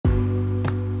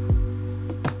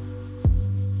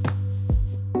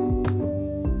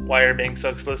Why Our Bank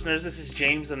Sucks listeners, this is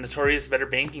James, the notorious Better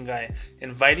Banking Guy,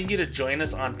 inviting you to join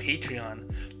us on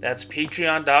Patreon. That's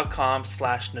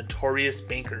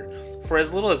patreon.com/notoriousbanker. For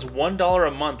as little as $1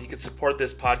 a month, you can support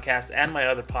this podcast and my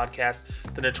other podcast,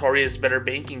 The Notorious Better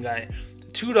Banking Guy.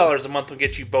 $2 a month will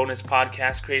get you bonus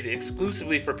podcasts created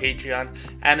exclusively for Patreon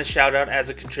and a shout out as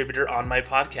a contributor on my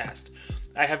podcast.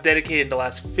 I have dedicated the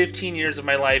last 15 years of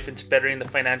my life into bettering the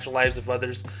financial lives of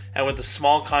others, and with a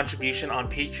small contribution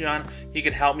on Patreon, you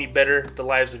can help me better the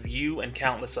lives of you and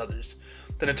countless others.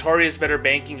 The Notorious Better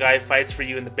Banking Guy fights for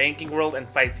you in the banking world and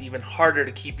fights even harder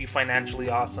to keep you financially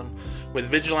awesome with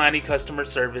Vigilante customer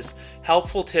service,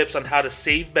 helpful tips on how to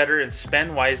save better and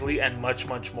spend wisely, and much,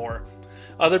 much more.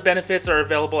 Other benefits are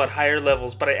available at higher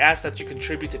levels, but I ask that you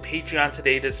contribute to Patreon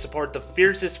today to support the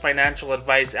fiercest financial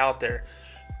advice out there.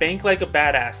 Bank like a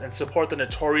badass and support the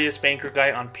Notorious Banker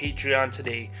Guy on Patreon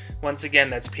today. Once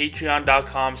again, that's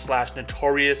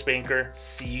patreon.com/notoriousbanker.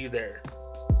 See you there.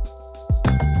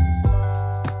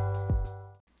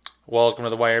 Welcome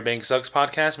to the Why Your Bank Sucks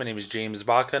podcast. My name is James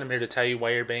Baca, and I'm here to tell you why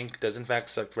your bank does in fact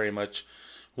suck very much.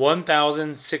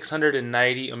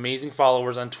 1,690 amazing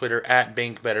followers on Twitter at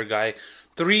BankBetterGuy.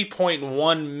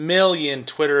 3.1 million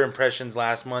Twitter impressions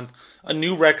last month. A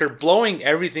new record, blowing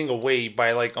everything away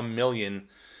by like a million.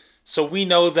 So we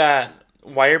know that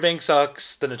Why Your Bank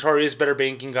Sucks, the Notorious Better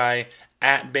Banking Guy,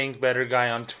 at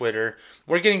BankBetterGuy on Twitter,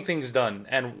 we're getting things done,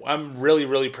 and I'm really,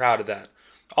 really proud of that.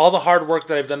 All the hard work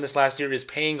that I've done this last year is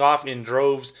paying off in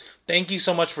droves. Thank you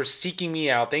so much for seeking me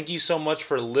out. Thank you so much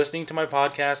for listening to my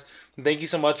podcast. Thank you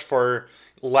so much for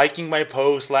liking my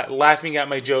posts, laughing at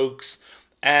my jokes,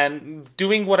 and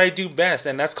doing what I do best,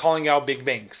 and that's calling out big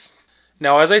banks.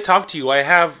 Now, as I talk to you, I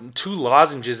have 2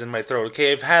 lozenges in my throat,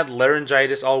 okay? I've had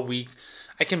laryngitis all week.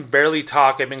 I can barely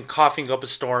talk. I've been coughing up a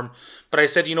storm. But I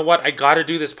said, you know what? I got to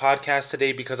do this podcast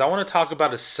today because I want to talk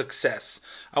about a success.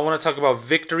 I want to talk about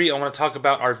victory. I want to talk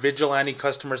about our Vigilante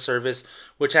customer service,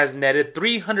 which has netted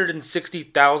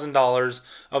 $360,000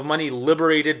 of money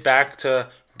liberated back to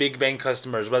big bank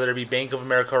customers, whether it be Bank of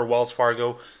America or Wells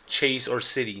Fargo, Chase, or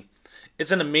Citi.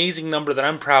 It's an amazing number that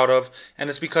I'm proud of, and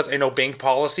it's because I know bank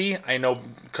policy, I know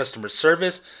customer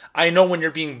service, I know when you're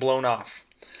being blown off.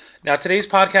 Now, today's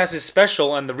podcast is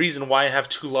special, and the reason why I have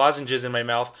 2 lozenges in my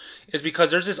mouth is because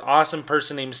there's this awesome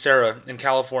person named Sarah in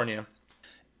California.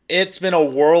 It's been a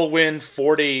whirlwind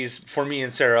 4 days for me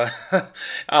and Sarah.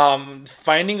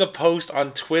 Finding a post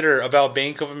on Twitter about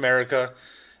Bank of America,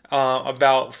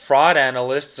 about fraud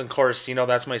analysts. Of course, you know,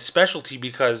 that's my specialty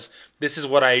because this is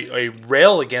what I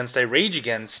rail against, I rage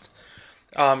against.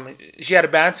 She had a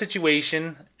bad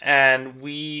situation, and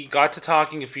we got to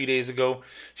talking a few days ago.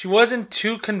 She wasn't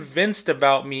too convinced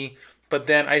about me, but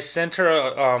then I sent her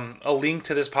a link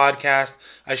to this podcast.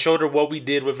 I showed her what we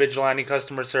did with Vigilante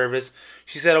customer service.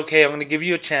 She said, okay, I'm going to give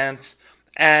you a chance.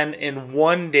 And in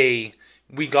one day,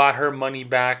 we got her money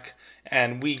back,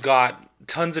 and we got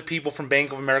tons of people from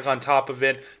Bank of America on top of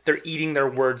it. They're eating their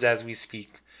words as we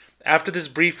speak. After this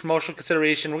brief promotional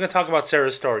consideration, we're going to talk about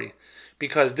Sarah's story,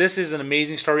 because this is an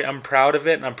amazing story. I'm proud of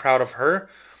it, and I'm proud of her.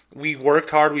 We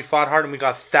worked hard, we fought hard, and we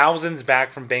got thousands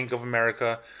back from Bank of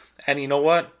America. And you know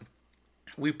what?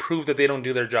 We proved that they don't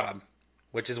do their job,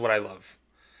 which is what I love.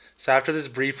 So after this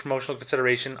brief promotional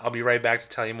consideration, I'll be right back to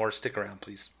tell you more. Stick around,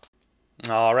 please.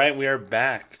 All right, we are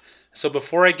back. So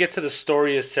before I get to the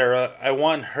story of Sarah, I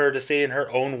want her to say in her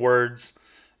own words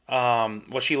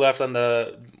what she left on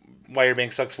the Why Your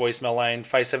Bank Sucks voicemail line,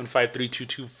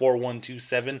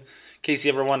 575-322-4127. In case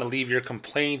you ever want to leave your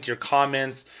complaint, your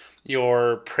comments,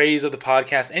 your praise of the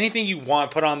podcast, anything you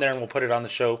want, put on there and we'll put it on the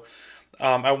show.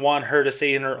 I want her to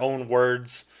say in her own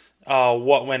words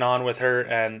what went on with her,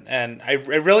 and I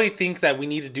really think that we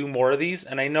need to do more of these,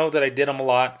 and I know that I did them a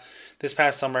lot this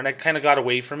past summer, and I kind of got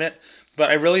away from it, but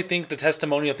I really think the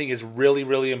testimonial thing is really,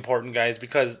 really important, guys,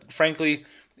 because frankly,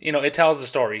 you know, it tells the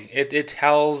story. It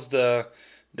tells the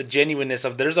genuineness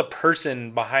of there's a person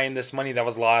behind this money that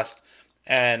was lost,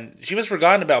 and she was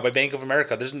forgotten about by Bank of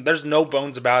America. There's no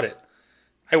bones about it.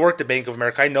 I worked at Bank of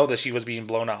America. I know that she was being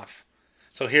blown off.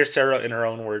 So here's Sarah in her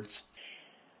own words.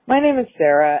 My name is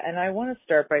Sarah, and I want to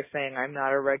start by saying I'm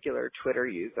not a regular Twitter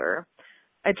user.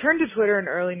 I turned to Twitter in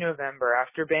early November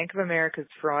after Bank of America's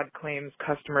fraud claims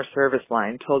customer service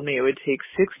line told me it would take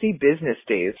 60 business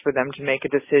days for them to make a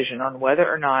decision on whether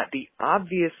or not the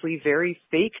obviously very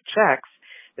fake checks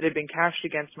that had been cashed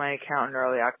against my account in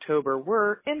early October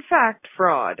were, in fact,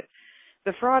 fraud.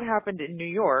 The fraud happened in New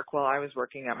York while I was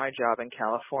working at my job in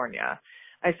California.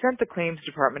 I sent the claims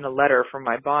department a letter from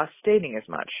my boss stating as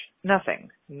much. Nothing.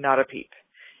 Not a peep.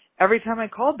 Every time I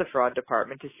called the fraud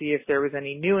department to see if there was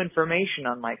any new information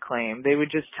on my claim, they would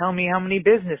just tell me how many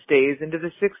business days into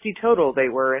the 60 total they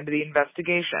were into the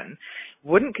investigation,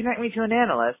 wouldn't connect me to an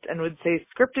analyst, and would say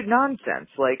scripted nonsense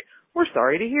like, "We're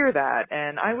sorry to hear that,"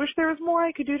 and "I wish there was more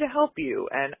I could do to help you,"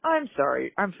 and I'm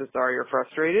so sorry you're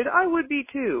frustrated, I would be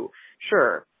too."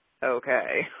 Sure.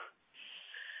 Okay.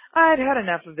 I'd had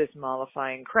enough of this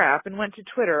mollifying crap and went to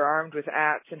Twitter armed with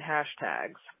ats and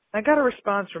hashtags. I got a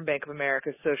response from Bank of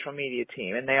America's social media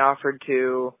team, and they offered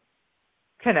to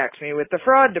connect me with the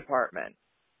fraud department.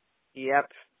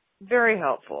 Yep, very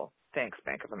helpful. Thanks,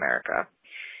 Bank of America.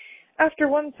 After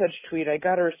one such tweet, I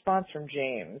got a response from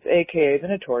James, aka the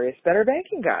notorious Better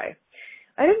Banking Guy.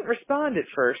 I didn't respond at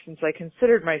first since I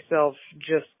considered myself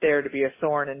just there to be a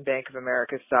thorn in Bank of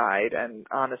America's side, and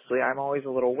honestly, I'm always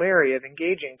a little wary of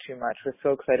engaging too much with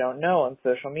folks I don't know on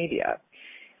social media.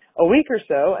 A week or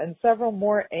so, and several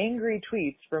more angry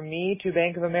tweets from me to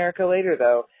Bank of America later,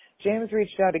 though, James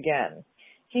reached out again.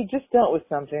 He just dealt with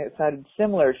something that sounded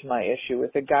similar to my issue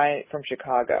with a guy from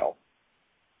Chicago.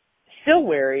 Still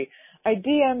wary, I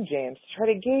DM'd James to try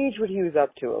to gauge what he was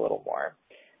up to a little more.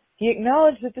 He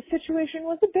acknowledged that the situation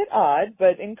was a bit odd,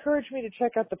 but encouraged me to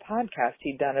check out the podcast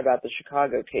he'd done about the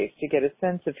Chicago case to get a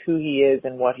sense of who he is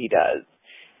and what he does.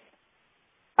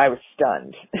 I was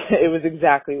stunned. It was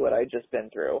exactly what I'd just been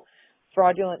through.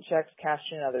 Fraudulent checks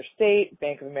cashed in another state.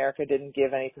 Bank of America didn't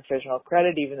give any professional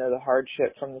credit, even though the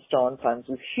hardship from the stolen funds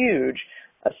was huge.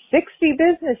 A 60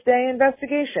 business day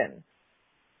investigation.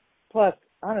 Plus,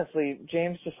 honestly,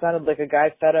 James just sounded like a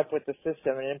guy fed up with the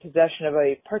system and in possession of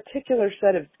a particular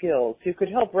set of skills who could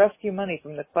help rescue money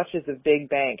from the clutches of big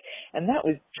bank, and that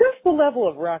was just the level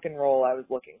of rock and roll I was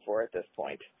looking for at this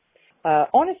point.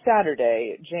 On a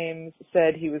Saturday, James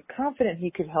said he was confident he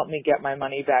could help me get my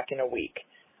money back in a week.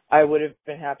 I would have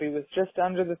been happy with just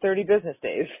under the 30 business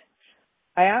days.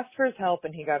 I asked for his help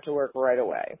and he got to work right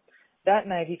away. That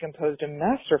night he composed a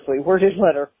masterfully worded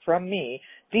letter from me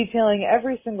detailing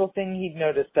every single thing he'd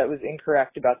noticed that was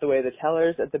incorrect about the way the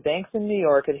tellers at the banks in New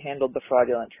York had handled the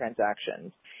fraudulent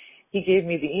transactions. He gave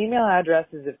me the email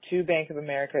addresses of 2 Bank of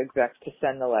America execs to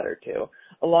send the letter to,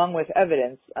 along with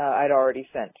evidence I'd already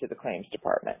sent to the claims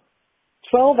department.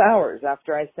 12 hours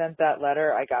after I sent that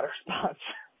letter, I got a response.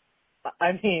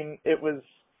 I mean, it was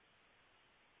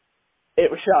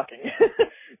shocking.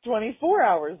 24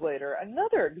 hours later,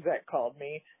 another exec called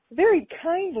me, very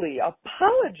kindly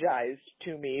apologized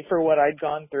to me for what I'd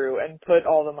gone through and put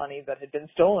all the money that had been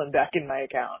stolen back in my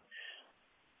account.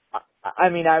 I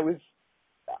mean, I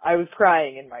was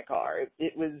crying in my car.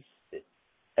 It was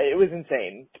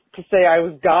insane. To say I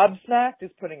was gobsmacked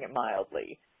is putting it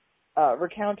mildly.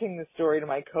 Recounting the story to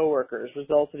my coworkers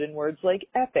resulted in words like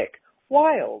epic,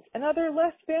 wild, and other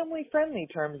less family-friendly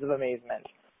terms of amazement.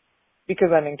 Because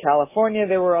I'm in California,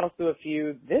 there were also a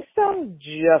few, "This sounds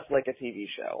just like a TV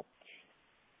show."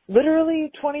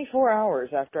 Literally 24 hours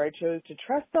after I chose to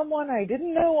trust someone I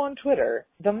didn't know on Twitter,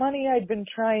 the money I'd been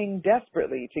trying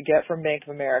desperately to get from Bank of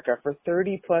America for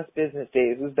 30-plus business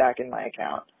days was back in my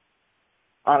account.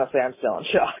 Honestly, I'm still in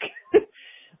shock.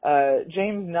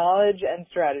 James' knowledge and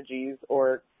strategies,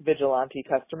 or Vigilante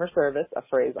customer service, a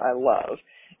phrase I love,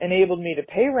 enabled me to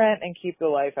pay rent and keep the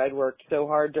life I'd worked so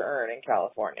hard to earn in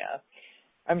California.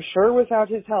 I'm sure without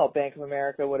his help, Bank of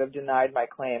America would have denied my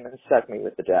claim and stuck me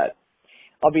with the debt.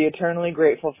 I'll be eternally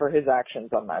grateful for his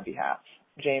actions on my behalf.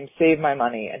 James saved my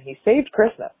money, and he saved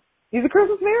Christmas. He's a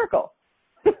Christmas miracle.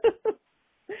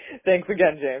 Thanks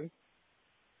again, James.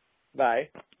 Bye.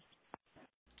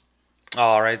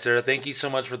 All right, Sarah. Thank you so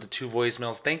much for the 2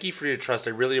 voicemails. Thank you for your trust.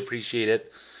 I really appreciate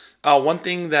it. One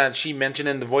thing that she mentioned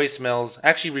in the voicemails,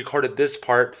 actually recorded this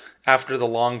part after the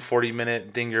long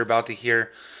 40-minute thing you're about to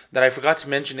hear, that I forgot to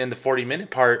mention in the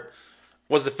 40-minute part,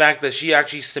 was the fact that she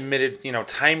actually submitted,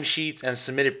 timesheets and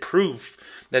submitted proof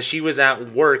that she was at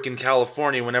work in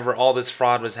California whenever all this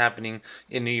fraud was happening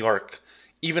in New York.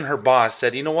 Even her boss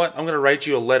said, "You know what? I'm going to write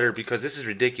you a letter because this is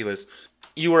ridiculous.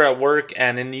 You were at work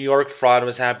and in New York fraud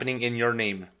was happening in your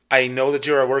name. I know that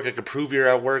you're at work. I could prove you're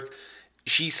at work."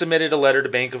 She submitted a letter to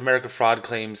Bank of America fraud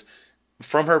claims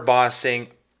from her boss saying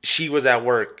she was at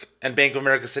work. And Bank of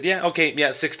America said, "Yeah, okay,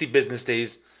 yeah, 60 business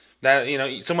days. That,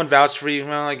 someone vouched for you.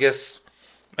 Well, I guess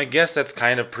that's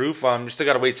kind of proof. You still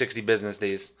got to wait 60 business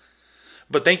days."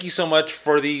 But thank you so much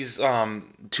for these 2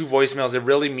 voicemails. It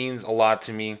really means a lot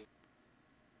to me.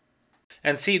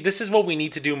 And see, this is what we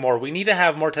need to do more. We need to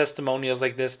have more testimonials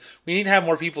like this. We need to have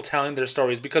more people telling their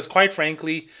stories because, quite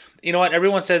frankly, you know what?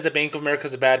 Everyone says that Bank of America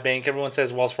is a bad bank. Everyone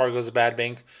says Wells Fargo is a bad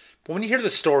bank. But when you hear the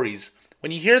stories,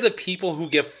 when you hear the people who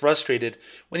get frustrated,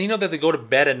 when you know that they go to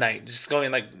bed at night just going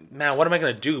like, "Man, what am I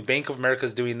going to do? Bank of America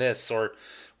is doing this," or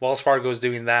Wells Fargo is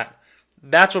doing that.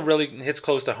 That's what really hits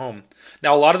close to home.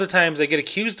 Now, a lot of the times I get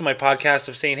accused in my podcast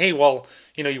of saying, hey, well,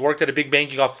 you worked at a big bank,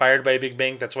 you got fired by a big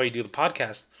bank, that's why you do the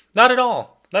podcast. Not at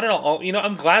all. Not at all.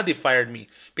 I'm glad they fired me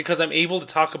because I'm able to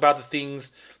talk about the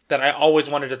things that I always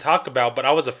wanted to talk about, but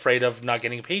I was afraid of not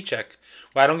getting a paycheck.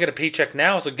 Well, I don't get a paycheck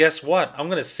now, so guess what? I'm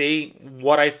going to say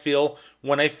what I feel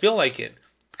when I feel like it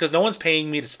because no one's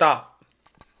paying me to stop.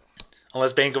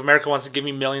 Unless Bank of America wants to give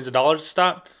me millions of dollars to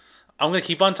stop, I'm going to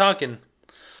keep on talking.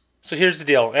 So here's the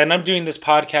deal, and I'm doing this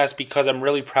podcast because I'm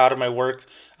really proud of my work.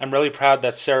 I'm really proud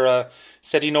that Sarah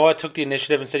said, you know what, took the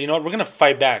initiative and said, you know what, we're going to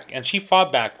fight back. And she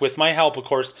fought back with my help, of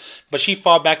course, but she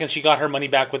fought back and she got her money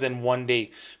back within one day.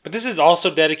 But this is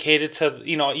also dedicated to,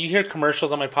 you hear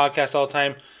commercials on my podcast all the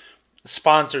time.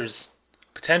 Sponsors,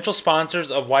 potential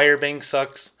sponsors of Wire Bank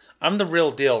Sucks. I'm the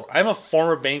real deal. I'm a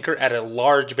former banker at a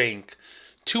large bank.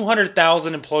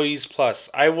 200,000 employees plus.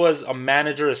 I was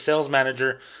a sales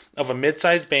manager of a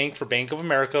mid-sized bank for Bank of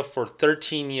America for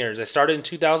 13 years. I started in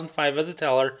 2005 as a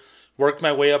teller, worked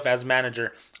my way up as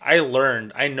manager. I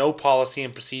learned. I know policy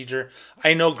and procedure.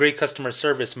 I know great customer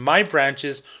service. My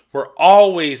branches were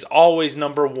always, always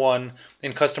number one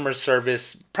in customer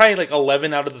service. Probably like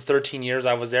 11 out of the 13 years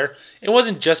I was there. It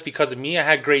wasn't just because of me. I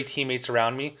had great teammates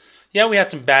around me. Yeah, we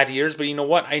had some bad years, but you know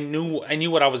what? I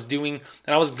knew what I was doing,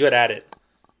 and I was good at it.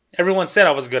 Everyone said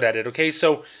I was good at it, okay?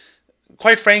 So,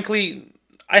 quite frankly,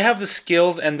 I have the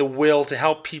skills and the will to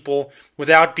help people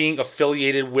without being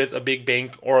affiliated with a big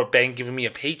bank or a bank giving me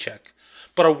a paycheck.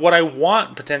 But what I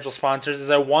want, potential sponsors, is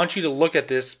I want you to look at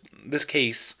this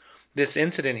case, this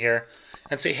incident here,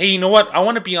 and say, hey, you know what? I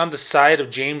want to be on the side of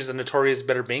James, the notorious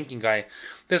better banking guy.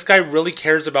 This guy really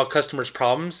cares about customers'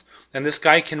 problems, and this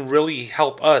guy can really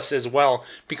help us as well.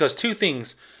 Because two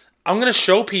things. I'm going to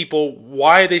show people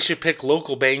why they should pick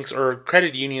local banks or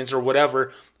credit unions or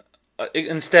whatever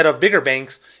instead of bigger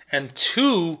banks. And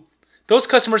two, those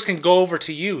customers can go over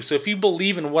to you. So if you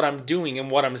believe in what I'm doing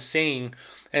and what I'm saying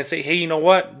and say, hey, you know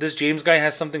what? This James guy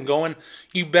has something going.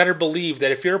 You better believe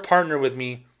that if you're a partner with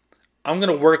me, I'm going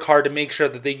to work hard to make sure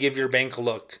that they give your bank a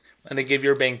look and they give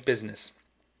your bank business.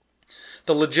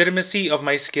 The legitimacy of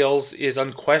my skills is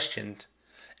unquestioned.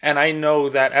 And I know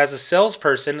that as a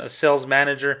salesperson, a sales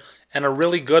manager, and a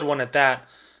really good one at that,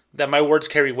 that my words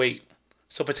carry weight.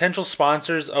 So potential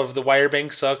sponsors of the Wire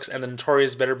Bank Sucks and the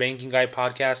Notorious Better Banking Guy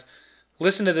podcast,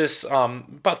 listen to this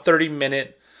about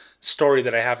 30-minute story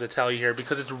that I have to tell you here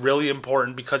because it's really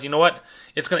important because you know what?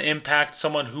 It's going to impact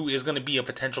someone who is going to be a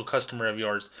potential customer of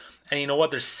yours. And you know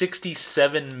what? There's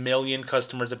 67 million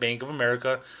customers at Bank of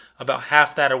America, about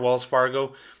half that at Wells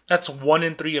Fargo. That's 1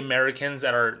 in 3 Americans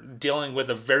that are dealing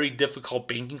with a very difficult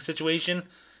banking situation.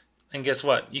 And guess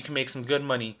what? You can make some good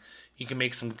money. You can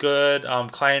make some good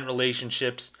client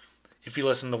relationships if you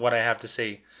listen to what I have to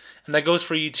say. And that goes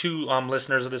for you too,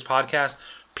 listeners of this podcast.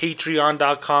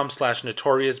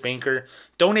 Patreon.com/notoriousbanker.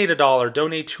 Donate $1,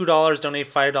 donate $2, donate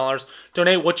 $5,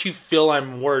 donate what you feel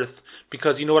I'm worth.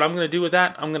 Because you know what I'm going to do with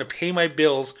that? I'm going to pay my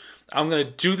bills. I'm going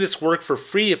to do this work for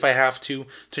free if I have to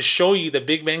show you that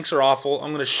big banks are awful.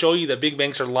 I'm going to show you that big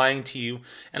banks are lying to you.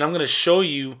 And I'm going to show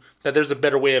you that there's a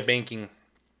better way of banking.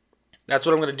 That's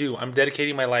what I'm going to do. I'm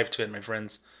dedicating my life to it, my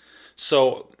friends.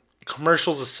 So,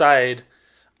 commercials aside,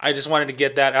 I just wanted to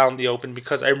get that out in the open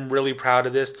because I'm really proud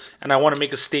of this and I want to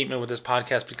make a statement with this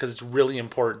podcast because it's really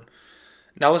important.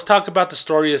 Now let's talk about the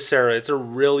story of Sarah. It's a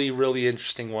really, really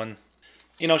interesting one.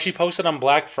 She posted on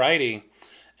Black Friday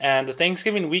and the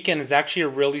Thanksgiving weekend is actually a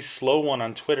really slow one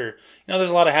on Twitter.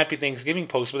 There's a lot of happy Thanksgiving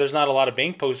posts, but there's not a lot of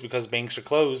bank posts because banks are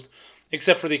closed,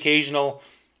 except for the occasional,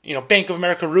 Bank of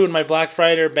America ruined my Black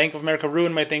Friday, or Bank of America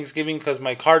ruined my Thanksgiving because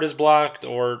my card is blocked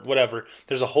or whatever.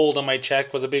 There's a hold on my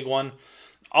check was a big one.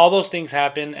 All those things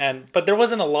happen, but there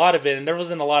wasn't a lot of it, and there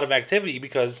wasn't a lot of activity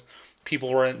because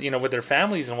people were, with their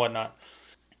families and whatnot.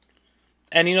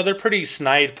 And they're pretty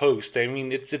snide posts. I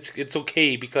mean, it's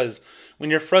okay because when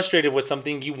you're frustrated with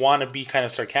something, you want to be kind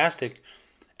of sarcastic.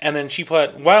 And then she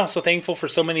put, "Wow, so thankful for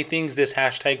so many things this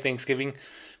hashtag Thanksgiving."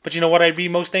 But you know what I'd be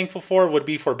most thankful for would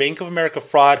be for Bank of America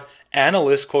fraud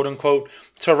analysts, quote unquote,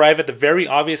 to arrive at the very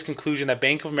obvious conclusion that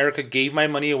Bank of America gave my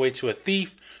money away to a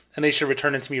thief and they should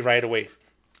return it to me right away.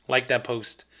 Like that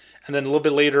post. And then a little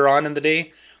bit later on in the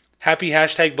day, happy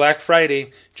hashtag Black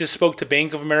Friday, just spoke to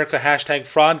Bank of America hashtag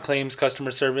fraud claims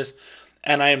customer service,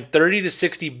 and I am 30 to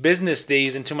 60 business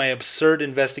days into my absurd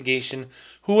investigation.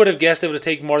 Who would have guessed it would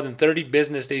take more than 30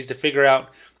 business days to figure out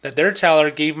that their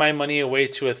teller gave my money away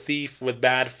to a thief with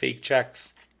bad fake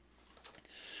checks?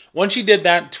 Once she did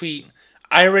that tweet,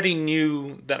 I already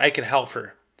knew that I could help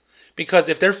her. Because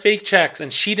if they're fake checks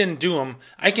and she didn't do them,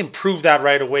 I can prove that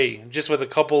right away just with a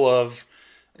couple of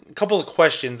a couple of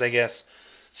questions, I guess.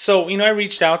 So, I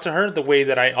reached out to her the way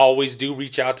that I always do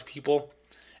reach out to people.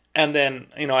 And then,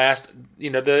 I asked,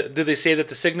 do they say that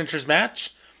the signatures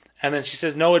match? And then she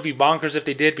says, no, it'd be bonkers if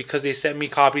they did because they sent me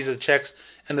copies of the checks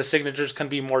and the signatures can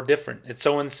be more different. It's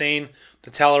so insane. The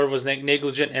teller was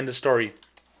negligent. End of story.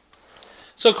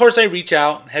 So, of course, I reach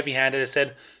out heavy handed. I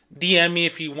said, DM me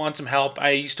if you want some help. I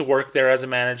used to work there as a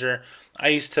manager. I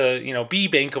used to, be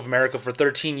Bank of America for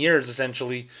 13 years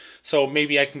essentially. So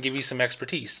maybe I can give you some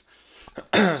expertise.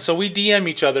 So we DM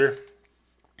each other.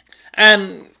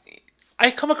 And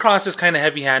I come across as kind of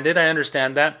heavy-handed. I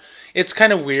understand that. It's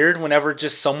kind of weird whenever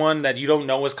just someone that you don't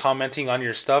know is commenting on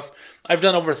your stuff. I've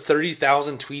done over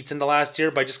 30,000 tweets in the last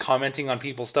year by just commenting on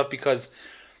people's stuff because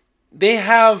they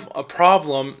have a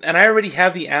problem and I already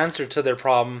have the answer to their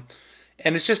problem.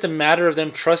 And it's just a matter of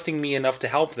them trusting me enough to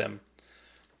help them.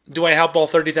 Do I help all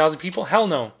 30,000 people? Hell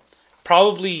no.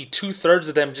 Probably 2/3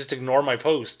 of them just ignore my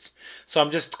posts. So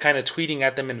I'm just kind of tweeting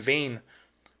at them in vain.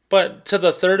 But to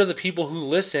the third of the people who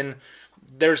listen,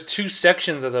 there's two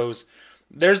sections of those.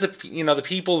 There's the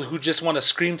people who just want to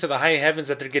scream to the high heavens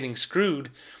that they're getting screwed.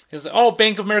 It's like, oh,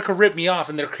 Bank of America ripped me off,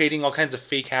 and they're creating all kinds of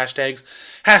fake hashtags.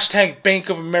 Hashtag Bank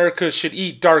of America should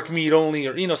eat dark meat only,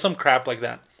 or some crap like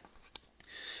that.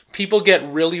 People get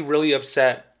really, really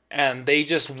upset, and they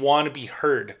just want to be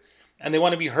heard, and they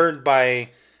want to be heard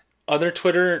by other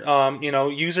Twitter,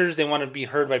 users. They want to be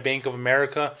heard by Bank of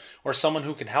America or someone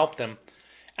who can help them.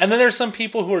 And then there's some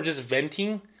people who are just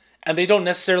venting and they don't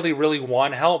necessarily really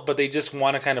want help, but they just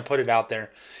want to kind of put it out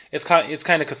there. It's kind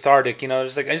of cathartic,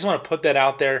 It's like I just want to put that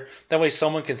out there. That way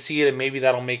someone can see it and maybe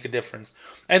that'll make a difference.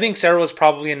 I think Sarah was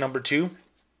probably in number two.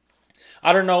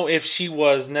 I don't know if she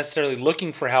was necessarily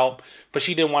looking for help, but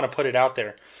she didn't want to put it out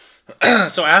there.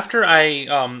 So after I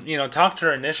talked to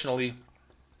her initially,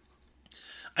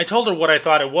 I told her what I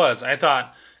thought it was. I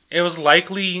thought it was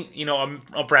likely,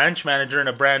 a branch manager in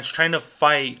a branch trying to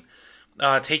fight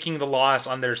taking the loss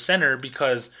on their center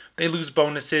because they lose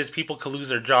bonuses, people could lose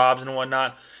their jobs and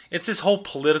whatnot. It's this whole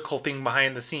political thing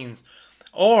behind the scenes.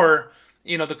 Or,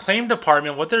 the claim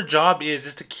department, what their job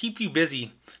is to keep you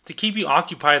busy, to keep you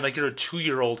occupied like you're a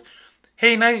 2-year-old.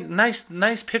 Hey,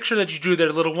 nice picture that you drew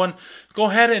there, little one. Go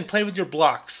ahead and play with your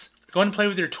blocks. Go ahead and play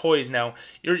with your toys now.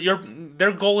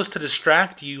 Their goal is to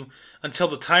distract you until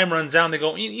the time runs out. And they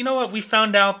go, you know what? We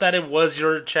found out that it was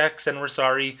your checks, and we're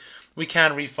sorry. We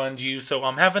can't refund you. So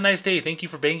have a nice day. Thank you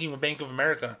for banking with Bank of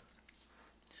America.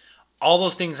 All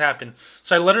those things happen.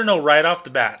 So I let her know right off the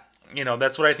bat.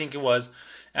 That's what I think it was.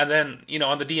 And then,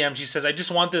 on the DM, she says, I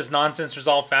just want this nonsense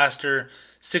resolved faster.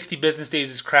 60 business days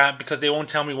is crap because they won't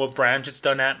tell me what branch it's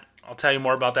done at. I'll tell you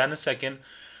more about that in a second.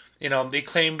 They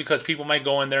claim because people might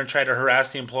go in there and try to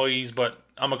harass the employees, but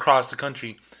I'm across the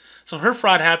country. So her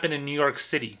fraud happened in New York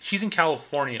City. She's in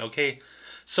California, okay?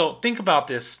 So think about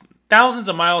this. Thousands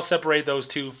of miles separate those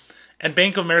two. And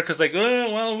Bank of America's like,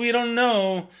 oh, well, we don't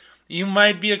know. You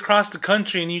might be across the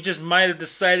country and you just might have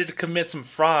decided to commit some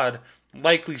fraud.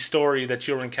 Likely story that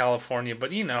you're in California,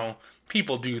 but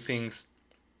people do things.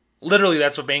 Literally,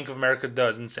 that's what Bank of America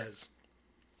does and says.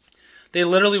 They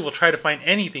literally will try to find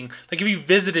anything. Like if you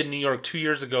visited New York 2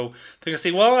 years ago, they're going to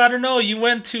say, well, I don't know, you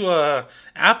went to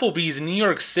Applebee's in New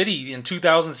York City in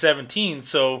 2017,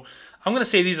 so I'm going to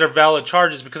say these are valid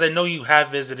charges because I know you have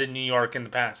visited New York in the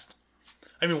past.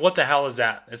 I mean, what the hell is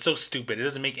that? It's so stupid. It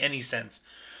doesn't make any sense.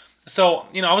 So,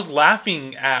 I was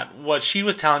laughing at what she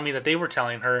was telling me that they were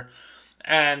telling her,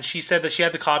 and she said that she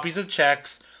had the copies of the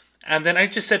checks, and then I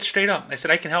just said straight up, I said,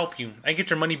 I can help you. I can get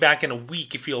your money back in a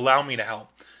week if you allow me to help.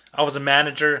 I was a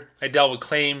manager. I dealt with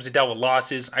claims. I dealt with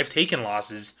losses. I've taken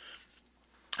losses.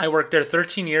 I worked there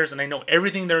 13 years, and I know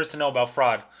everything there is to know about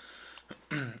fraud.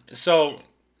 So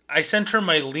I sent her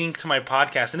my link to my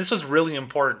podcast, and this was really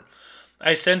important.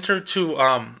 I sent her to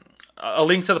a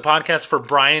link to the podcast for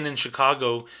Brian in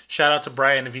Chicago. Shout out to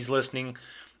Brian if he's listening.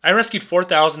 I rescued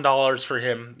 $4,000 for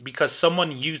him because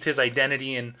someone used his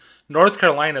identity in North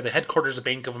Carolina, the headquarters of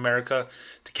Bank of America,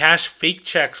 to cash fake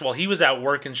checks while he was at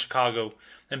work in Chicago.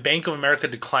 And Bank of America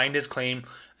declined his claim,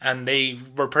 and they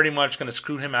were pretty much going to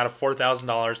screw him out of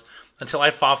 $4,000 until I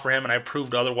fought for him and I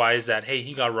proved otherwise that, hey,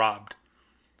 he got robbed.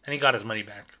 And he got his money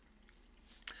back.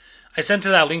 I sent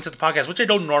her that link to the podcast, which I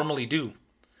don't normally do.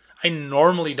 I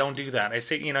normally don't do that. I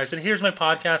said, here's my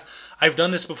podcast. I've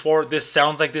done this before. This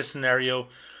sounds like this scenario.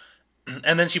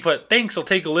 And then she put, thanks, I'll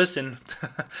take a listen.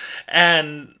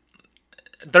 And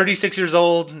 36 years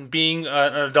old, being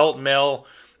an adult male,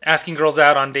 asking girls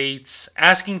out on dates,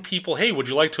 asking people, hey, would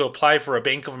you like to apply for a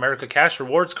Bank of America cash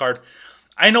rewards card?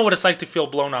 I know what it's like to feel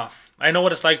blown off. I know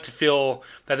what it's like to feel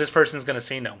that this person's going to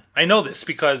say no. I know this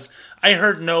because I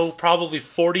heard no probably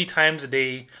 40 times a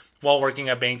day while working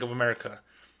at Bank of America.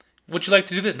 Would you like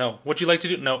to do this? No. Would you like to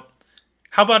do no?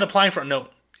 How about applying for a no?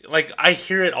 Like I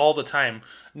hear it all the time.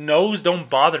 No's don't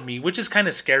bother me, which is kind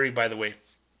of scary by the way.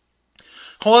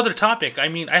 Whole other topic. I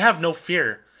mean, I have no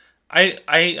fear.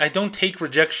 I don't take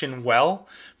rejection well,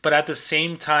 but at the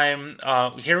same time,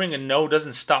 hearing a no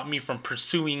doesn't stop me from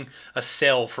pursuing a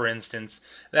sale, for instance.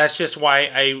 That's just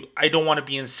why I don't want to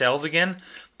be in sales again,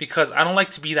 because I don't like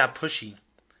to be that pushy.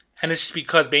 And it's just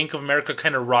because Bank of America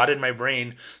kind of rotted my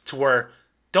brain to where,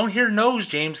 don't hear no's,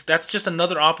 James. That's just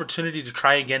another opportunity to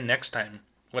try again next time.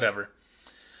 Whatever.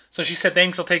 So she said,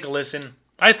 thanks, I'll take a listen.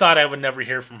 I thought I would never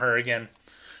hear from her again.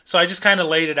 So I just kind of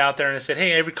laid it out there and I said,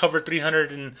 "Hey, I've recovered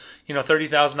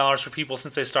 $330,000 for people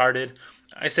since I started."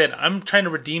 I said, "I'm trying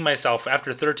to redeem myself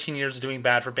after 13 years of doing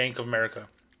bad for Bank of America."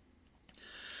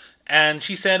 And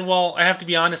she said, "Well, I have to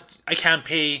be honest, I can't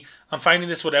pay. I'm finding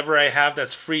this whatever I have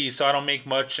that's free, so I don't make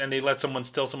much, and they let someone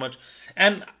steal so much."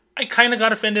 And I kind of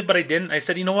got offended, but I didn't. I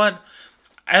said, "You know what?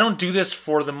 I don't do this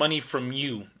for the money from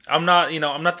you. I'm not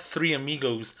the three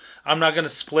amigos. I'm not going to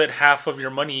split half of your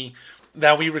money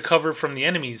that we recovered from the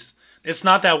enemies. It's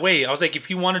not that way." I was like, if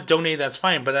you want to donate, that's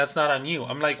fine, but that's not on you.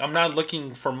 I'm like, I'm not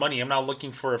looking for money. I'm not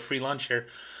looking for a free lunch here.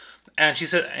 And she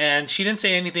said, and she didn't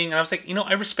say anything. And I was like,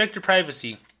 I respect your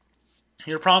privacy.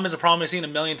 Your problem is a problem I've seen a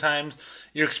million times.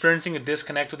 You're experiencing a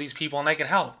disconnect with these people, and I can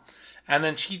help. And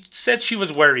then she said she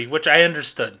was wary, which I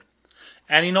understood.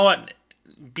 And you know what?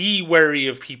 Be wary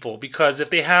of people, because if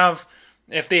they have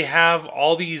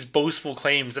all these boastful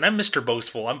claims, and I'm Mr.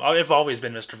 Boastful, I've always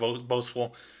been Mr.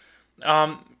 Boastful.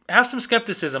 Have some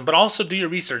skepticism, but also do your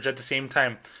research at the same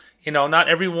time. Not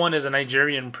everyone is a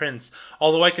Nigerian prince.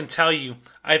 Although I can tell you,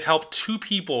 I've helped two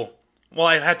people. Well,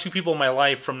 I've had two people in my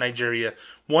life from Nigeria.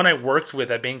 One I worked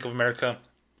with at Bank of America.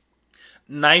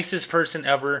 Nicest person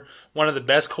ever. One of the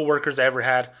best coworkers I ever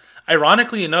had.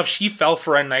 Ironically enough, she fell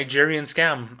for a Nigerian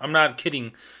scam. I'm not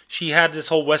kidding. She had this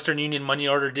whole Western Union money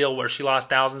order deal where she lost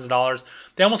thousands of dollars.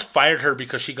 They almost fired her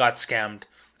because she got scammed.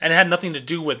 And it had nothing to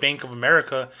do with Bank of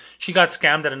America. She got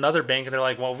scammed at another bank, and they're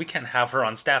like, well, we can't have her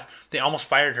on staff. They almost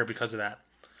fired her because of that.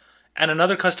 And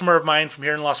another customer of mine from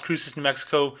here in Las Cruces, New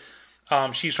Mexico,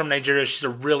 she's from Nigeria. She's a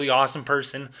really awesome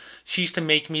person. She used to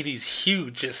make me these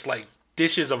huge, just like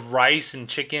dishes of rice and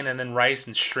chicken, and then rice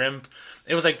and shrimp.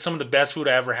 It was like some of the best food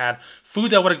I ever had.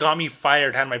 Food that would have got me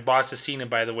fired had my bosses seen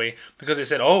it, by the way, because they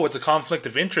said, "Oh, it's a conflict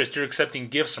of interest. You're accepting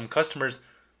gifts from customers."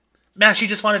 Man, she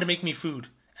just wanted to make me food.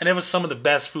 And it was some of the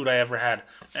best food I ever had.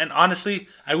 And honestly,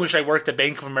 I wish I worked at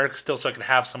Bank of America still so I could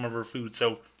have some of her food.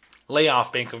 So, lay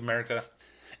off, Bank of America.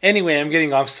 Anyway, I'm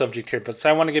getting off subject here, but so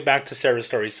I want to get back to Sarah's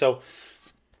story. So,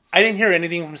 I didn't hear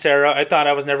anything from Sarah. I thought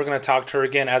I was never going to talk to her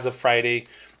again as of Friday.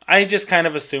 I just kind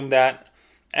of assumed that.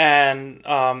 And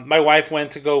my wife went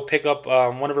to go pick up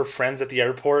one of her friends at the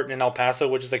airport in El Paso,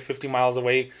 which is like 50 miles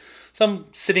away. So I'm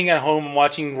sitting at home, I'm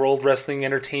watching World Wrestling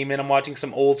Entertainment. I'm watching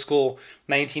some old school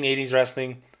 1980s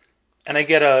wrestling. And I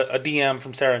get a DM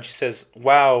from Sarah, and she says,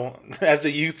 "Wow," as the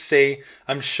youth say,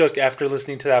 "I'm shook after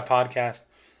listening to that podcast."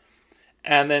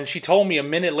 And then she told me a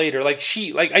minute later, like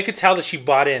I could tell that she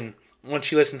bought in when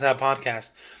she listened to that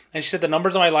podcast. And she said the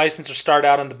numbers on my license are starred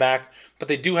out on the back, but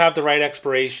they do have the right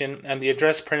expiration, and the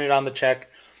address printed on the check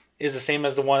is the same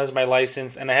as the one as my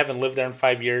license, and I haven't lived there in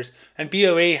 5 years. And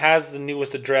BOA has the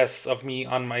newest address of me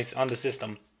on the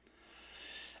system.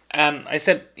 And I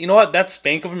said, you know what? That's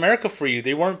Bank of America for you.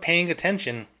 They weren't paying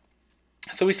attention.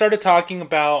 So we started talking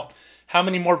about how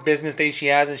many more business days she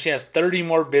has, and she has 30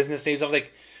 more business days. I was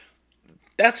like,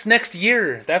 that's next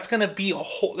year. That's gonna be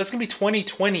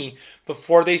 2020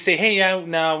 before they say, "Hey, yeah,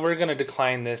 no, we're gonna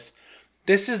decline this."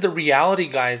 This is the reality,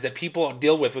 guys, that people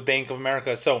deal with Bank of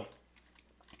America. So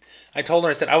I told her,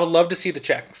 I said, I would love to see the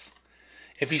checks.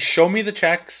 If you show me the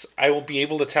checks, I will be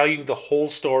able to tell you the whole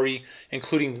story,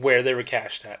 including where they were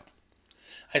cashed at.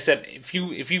 I said, if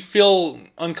you feel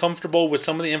uncomfortable with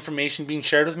some of the information being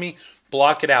shared with me,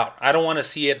 block it out. I don't want to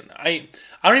see it. I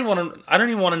don't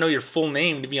even want to know your full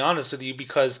name, to be honest with you,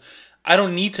 because I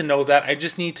don't need to know that. I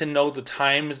just need to know the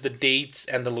times, the dates,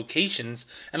 and the locations,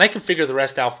 and I can figure the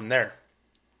rest out from there.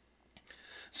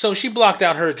 So she blocked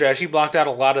out her address. She blocked out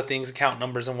a lot of things, account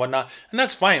numbers and whatnot. And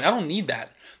that's fine. I don't need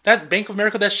that. That Bank of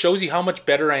America, that shows you how much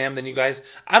better I am than you guys.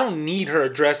 I don't need her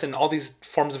address and all these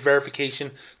forms of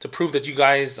verification to prove that you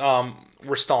guys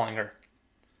were stalling her.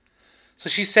 So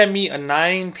she sent me a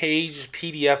 9-page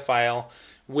PDF file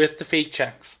with the fake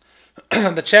checks.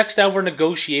 The checks that were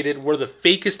negotiated were the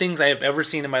fakest things I have ever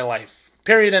seen in my life.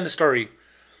 Period. End of story.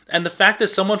 And the fact that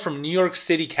someone from New York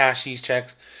City cashed these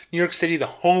checks, New York City, the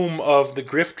home of the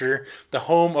grifter, the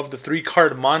home of the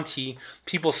three-card Monty,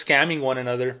 people scamming one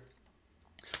another,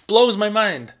 blows my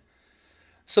mind.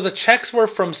 So the checks were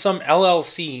from some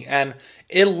LLC, and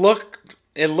it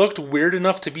looked weird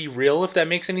enough to be real, if that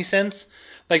makes any sense.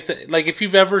 Like if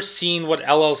you've ever seen what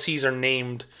LLCs are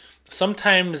named,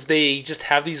 sometimes they just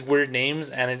have these weird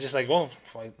names, and it's just like, well,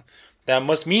 that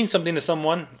must mean something to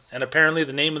someone. And apparently,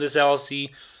 the name of this LLC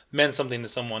meant something to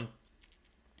someone.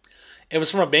 It was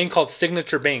from a bank called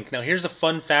Signature Bank. Now, here's a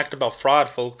fun fact about fraud,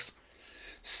 folks.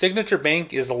 Signature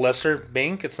Bank is a lesser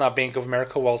bank. It's not Bank of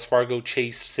America, Wells Fargo,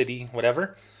 Chase, Citi,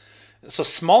 whatever. So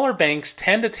smaller banks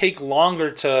tend to take longer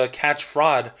to catch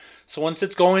fraud. So once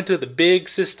it's going to the big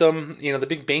system, the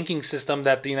big banking system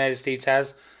that the United States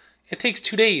has, it takes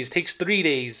 2 days, takes 3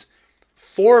 days,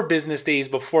 4 business days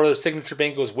before the Signature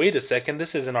Bank goes, wait a second,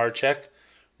 this isn't our check.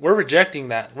 We're rejecting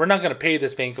that. We're not going to pay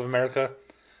this Bank of America.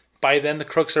 By then, the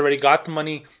crooks already got the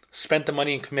money, spent the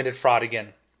money, and committed fraud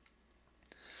again.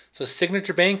 So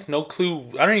Signature Bank, no clue.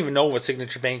 I don't even know what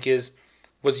Signature Bank is,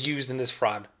 was used in this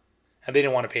fraud. And they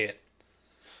didn't want to pay it.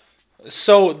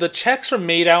 So the checks were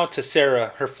made out to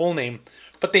Sarah, her full name,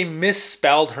 but they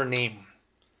misspelled her name.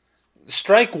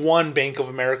 Strike one, Bank of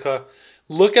America.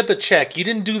 Look at the check. You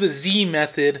didn't do the Z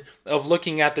method of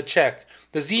looking at the check.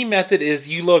 The Z method is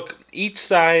you look each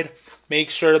side, make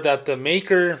sure that the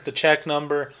maker, the check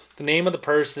number, the name of the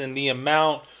person, the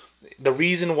amount, the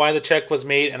reason why the check was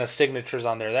made, and a signature's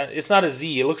on there. It's not a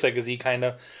Z. It looks like a Z kind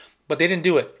of, but they didn't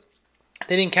do it.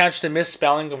 They didn't catch the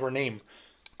misspelling of her name.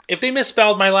 If they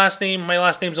misspelled my last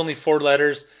name's only 4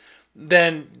 letters,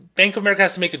 then Bank of America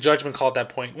has to make a judgment call at that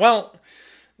point. Well,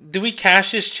 do we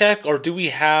cash this check, or do we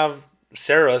have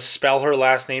Sarah spell her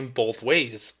last name both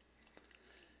ways?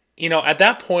 At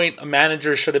that point, a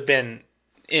manager should have been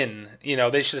in.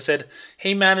 They should have said,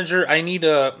 "Hey, manager, I need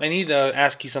to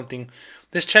ask you something.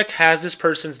 This check has this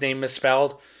person's name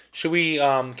misspelled. Should we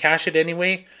cash it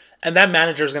anyway?" And that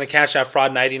manager is going to catch that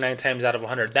fraud 99 times out of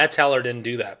 100. That teller didn't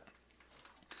do that.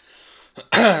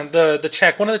 the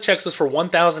check, one of the checks was for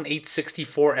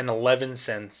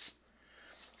 $1,864.11.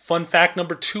 Fun fact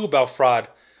number 2 about fraud.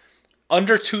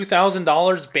 Under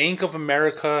 $2,000, Bank of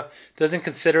America doesn't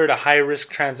consider it a high-risk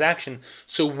transaction,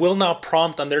 so will not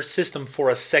prompt on their system for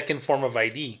a second form of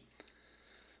ID.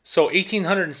 So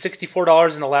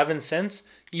 $1,864.11,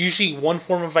 usually one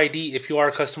form of ID, if you are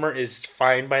a customer, is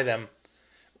fine by them.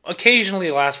 Occasionally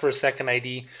it'll ask for a second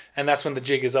ID, and that's when the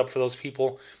jig is up for those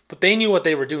people. But they knew what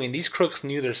they were doing. These crooks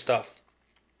knew their stuff.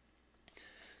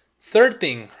 Third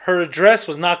thing, her address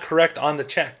was not correct on the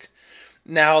check.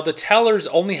 Now, the tellers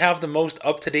only have the most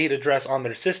up-to-date address on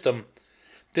their system.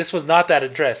 This was not that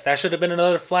address. That should have been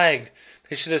another flag.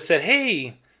 They should have said,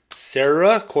 "Hey,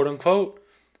 Sarah, quote-unquote,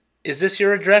 is this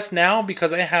your address now?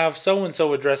 Because I have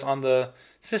so-and-so address on the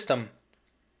system."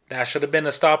 That should have been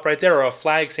a stop right there, or a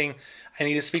flag saying, "I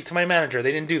need to speak to my manager."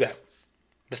 They didn't do that.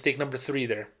 Mistake number 3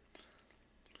 there.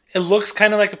 It looks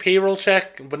kind of like a payroll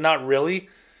check, but not really.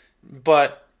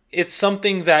 But it's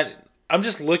something that I'm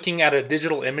just looking at a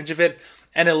digital image of it,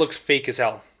 and it looks fake as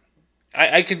hell.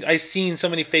 I've seen so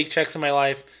many fake checks in my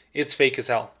life. It's fake as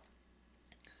hell.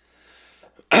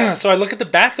 So I look at the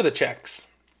back of the checks.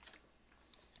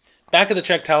 Back of the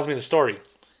check tells me the story.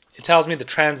 It tells me the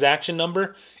transaction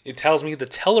number. It tells me the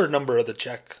teller number of the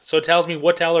check. So it tells me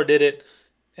what teller did it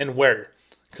and where.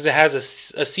 Because it has a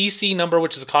CC number,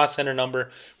 which is a cost center number,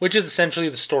 which is essentially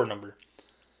the store number.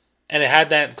 And it had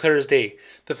that clear as day.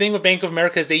 The thing with Bank of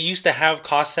America is they used to have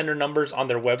cost center numbers on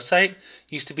their website.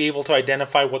 You used to be able to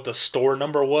identify what the store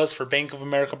number was for Bank of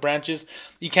America branches.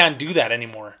 You can't do that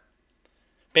anymore.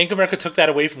 Bank of America took that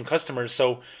away from customers,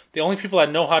 so the only people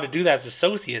that know how to do that is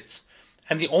associates.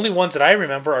 And the only ones that I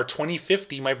remember are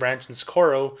 2050, my branch in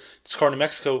Socorro, New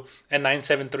Mexico, and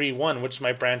 9731, which is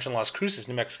my branch in Las Cruces,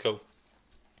 New Mexico.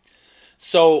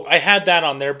 So I had that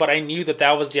on there, but I knew that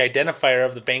that was the identifier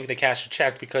of the bank that cashed a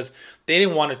check because they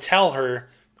didn't want to tell her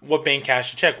what bank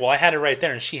cashed a check. Well, I had it right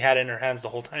there, and she had it in her hands the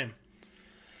whole time.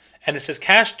 And it says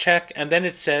cash check, and then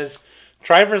it says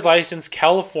driver's license,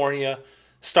 California,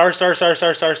 star, star, star,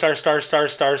 star, star, star, star, star,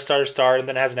 star, star, star, and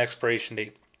then it has an expiration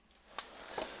date.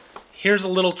 Here's a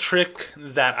little trick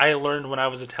that I learned when I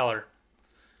was a teller.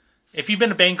 If you've been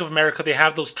to Bank of America, they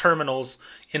have those terminals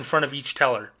in front of each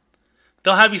teller.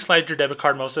 They'll have you slide your debit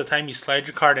card most of the time. You slide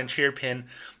your card into your PIN.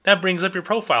 That brings up your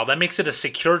profile. That makes it a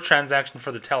secure transaction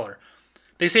for the teller.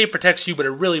 They say it protects you, but it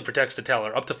really protects the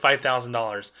teller, up to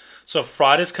 $5,000. So if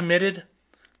fraud is committed,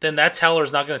 then that teller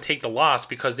is not going to take the loss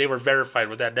because they were verified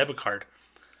with that debit card.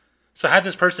 So had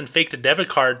this person faked a debit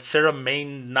card, Sarah may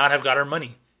not have got her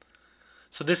money.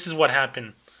 So this is what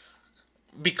happened.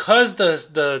 because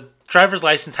the driver's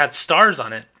license had stars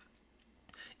on it,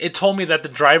 it told me that the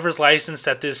driver's license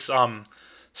that this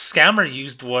scammer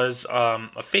used was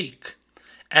a fake,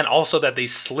 and also that they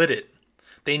slid it.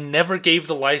 They never gave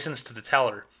the license to the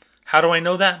teller. How do I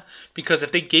know that? Because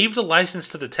if they gave the license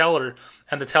to the teller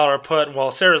and the teller put,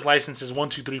 well, Sarah's license is 1,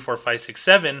 2, 3, 4, 5, 6,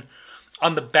 7,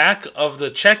 on the back of the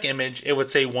check image it would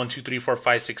say 1, 2, 3, 4,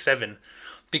 5, 6, 7,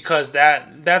 because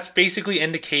that's basically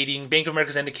indicating, Bank of America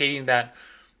is indicating that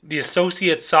the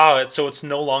associate saw it, so it's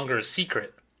no longer a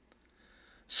secret.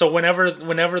 So whenever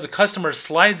the customer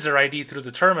slides their ID through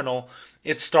the terminal,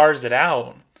 it stars it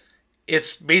out.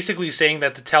 It's basically saying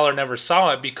that the teller never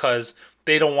saw it because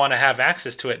they don't want to have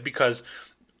access to it, because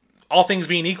all things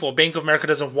being equal, Bank of America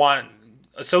doesn't want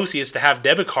associates to have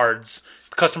debit cards,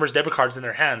 customers' debit cards in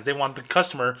their hands. They want the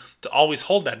customer to always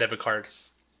hold that debit card.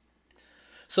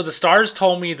 So the stars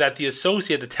told me that the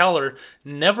associate, the teller,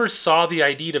 never saw the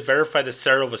ID to verify that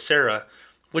Sarah was Sarah,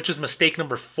 which is mistake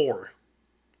number 4.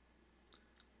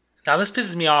 Now this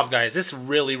pisses me off, guys. This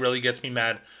really, really gets me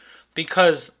mad,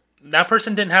 because that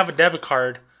person didn't have a debit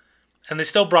card, and they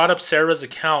still brought up Sarah's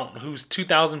account, who's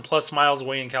 2,000 plus miles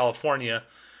away in California,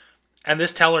 and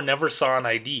this teller never saw an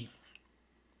ID.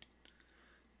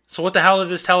 So what the hell did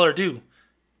this teller do?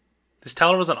 This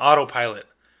teller was on autopilot.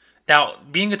 Now,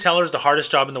 being a teller is the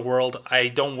hardest job in the world. I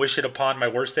don't wish it upon my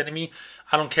worst enemy.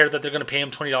 I don't care that they're going to pay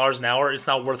him $20 an hour. It's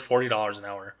not worth $40 an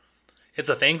hour. It's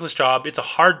a thankless job. It's a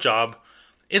hard job.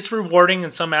 It's rewarding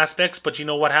in some aspects, but you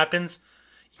know what happens?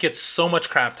 You get so much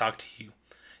crap talked to you.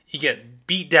 You get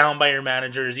beat down by your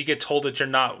managers. You get told that you're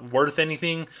not worth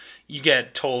anything. You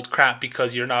get told crap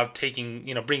because you're not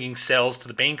bringing sales to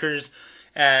the bankers.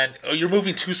 And you're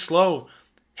moving too slow.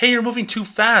 Hey, you're moving too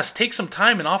fast. Take some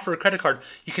time and offer a credit card.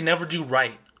 You can never do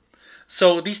right.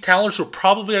 So these tellers who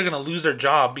probably are going to lose their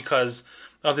job because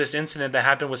of this incident that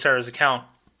happened with Sarah's account,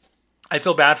 I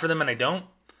feel bad for them, and I don't.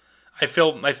 I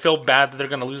feel bad that they're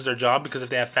going to lose their job, because if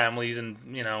they have families and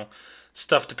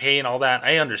stuff to pay and all that,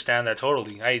 I understand that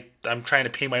totally. I'm trying to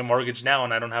pay my mortgage now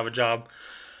and I don't have a job.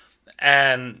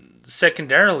 And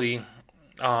secondarily,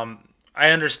 I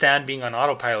understand being on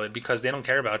autopilot because they don't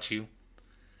care about you.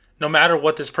 No matter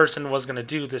what this person was going to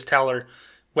do, this teller,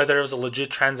 whether it was a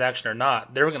legit transaction or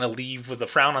not, they were going to leave with a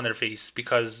frown on their face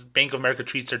because Bank of America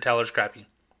treats their tellers crappy.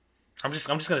 I'm just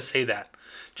going to say that.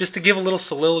 Just to give a little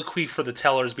soliloquy for the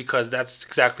tellers, because that's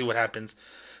exactly what happens.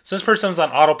 So this person's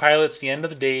on autopilot. It's the end of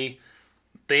the day.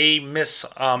 They miss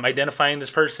identifying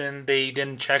this person. They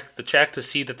didn't check the check to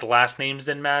see that the last names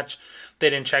didn't match.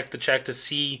 They didn't check the check to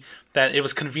see that it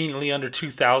was conveniently under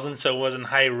 2,000, so it wasn't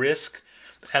high risk.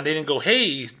 And they didn't go,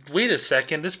 hey, wait a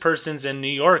second, this person's in New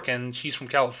York and she's from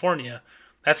California.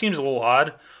 That seems a little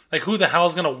odd. Like, who the hell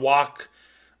is going to walk,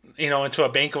 into a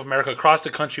Bank of America across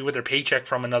the country with their paycheck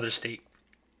from another state?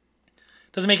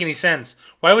 Doesn't make any sense.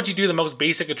 Why would you do the most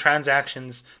basic of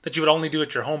transactions that you would only do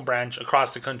at your home branch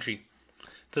across the country?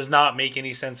 Does not make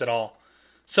any sense at all.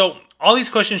 So all these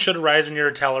questions should arise when you're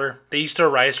a teller. They used to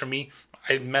arise for me.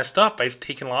 I messed up. I've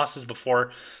taken losses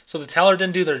before. So the teller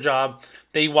didn't do their job.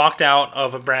 They walked out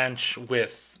of a branch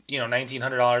with,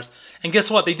 $1,900. And guess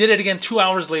what? They did it again 2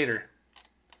 hours later.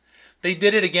 They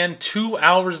did it again 2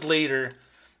 hours later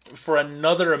for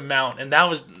another amount. And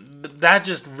that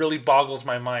just really boggles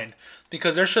my mind.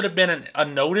 Because there should have been a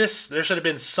notice. There should have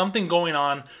been something going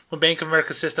on with Bank of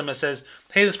America's system that says,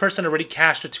 hey, this person already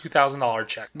cashed a $2,000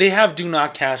 check. They have do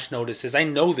not cash notices. I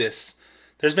know this.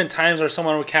 There's been times where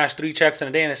someone would cash 3 checks in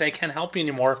a day and I say, I can't help you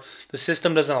anymore. The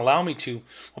system doesn't allow me to.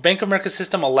 Well, Bank of America's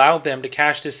system allowed them to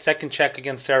cash this second check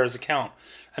against Sarah's account.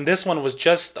 And this one was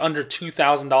just under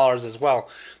 $2,000 as well.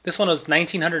 This one was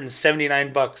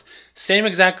 $1,979. Same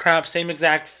exact crap, same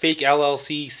exact fake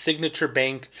LLC, signature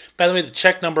bank. By the way, the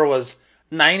check number was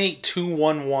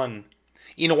 98211.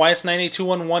 You know why it's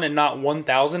 98211 and not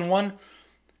 1001?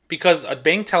 Because a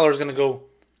bank teller is going to go,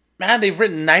 man, they've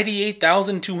written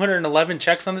 98,211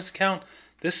 checks on this account.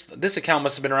 This account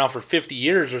must have been around for 50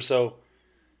 years or so.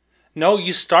 No,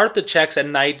 you start the checks at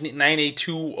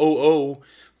 98200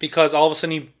 because all of a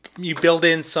sudden you build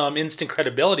in some instant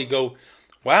credibility. Go,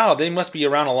 wow, they must be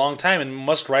around a long time and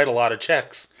must write a lot of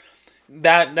checks.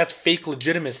 That's fake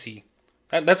legitimacy.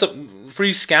 That's for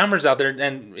you scammers out there.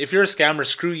 And if you're a scammer,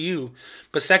 screw you.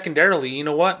 But secondarily, you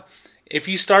know what? If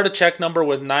you start a check number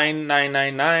with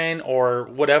 9999 or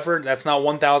whatever, that's not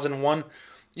 1001,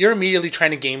 you're immediately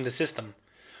trying to game the system.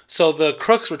 So the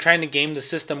crooks were trying to game the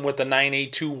system with the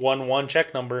 98211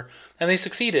 check number, and they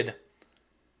succeeded.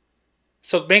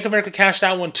 So Bank of America cashed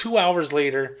out one 2 hours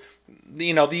later.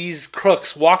 These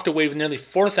crooks walked away with nearly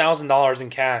 $4,000 in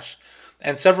cash.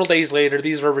 And several days later,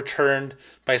 these were returned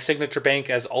by Signature Bank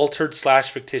as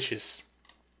altered/fictitious.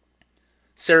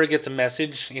 Sarah gets a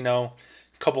message, a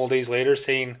couple of days later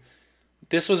saying,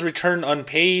 this was returned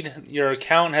unpaid. Your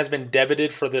account has been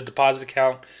debited for the deposit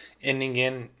account ending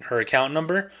in her account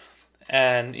number.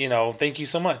 And, thank you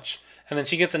so much. And then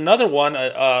she gets another one,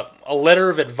 a letter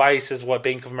of advice is what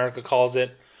Bank of America calls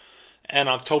it. And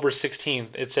October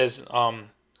 16th, it says,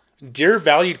 Dear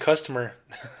valued customer,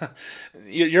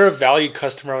 you're a valued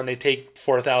customer when they take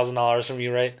 $4,000 from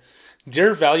you, right?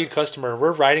 Dear valued customer,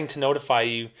 we're writing to notify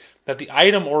you that the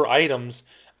item or items,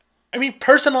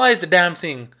 personalize the damn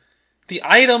thing. The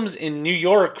items in New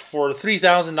York for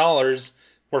 $3,000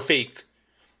 were fake.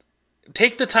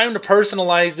 Take the time to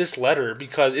personalize this letter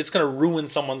because it's going to ruin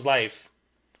someone's life.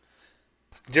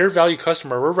 Dear valued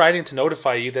customer, we're writing to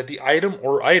notify you that the item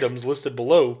or items listed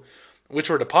below, which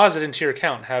were deposited into your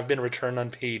account, have been returned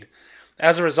unpaid.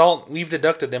 As a result, we've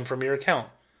deducted them from your account.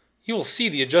 You will see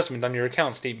the adjustment on your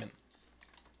account statement.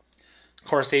 Of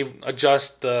course, they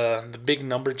adjust the big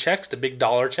number checks, the big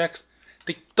dollar checks.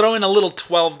 They throw in a little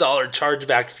 $12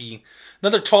 chargeback fee.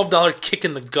 Another $12 kick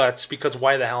in the guts because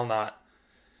why the hell not?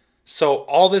 So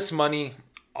all this money,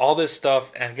 all this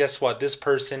stuff, and guess what? This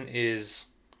person is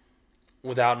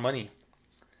without money.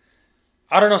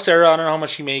 I don't know Sarah. I don't know how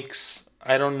much she makes.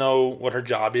 I don't know what her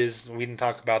job is. We didn't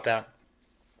talk about that.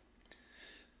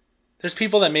 There's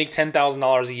people that make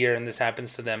 $10,000 a year and this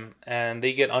happens to them and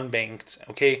they get unbanked,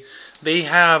 okay? They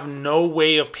have no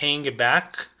way of paying it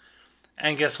back.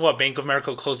 And guess what? Bank of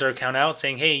America closed their account out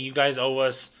saying, hey, you guys owe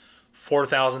us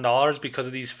 $4,000 because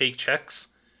of these fake checks.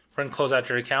 We're going to close out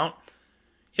your account.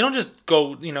 You don't just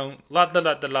go,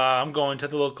 I'm going to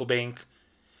the local bank.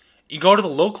 You go to the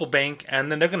local bank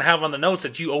and then they're going to have on the notes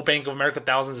that you owe Bank of America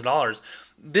thousands of dollars.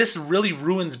 This really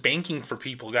ruins banking for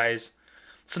people, guys.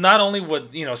 So not only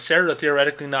would, Sarah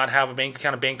theoretically not have a bank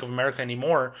account at Bank of America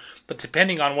anymore, but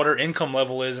depending on what her income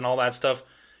level is and all that stuff,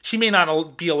 she may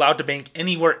not be allowed to bank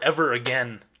anywhere ever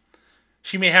again.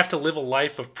 She may have to live a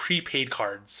life of prepaid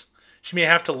cards. She may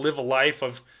have to live a life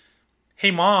of,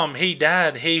 hey mom, hey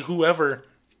dad, hey whoever,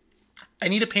 I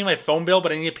need to pay my phone bill,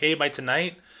 but I need to pay it by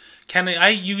tonight. Can I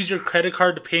use your credit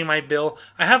card to pay my bill?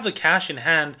 I have the cash in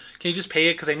hand. Can you just pay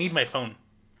it because I need my phone?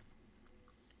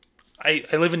 I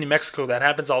live in New Mexico. That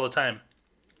happens all the time.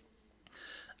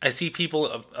 I see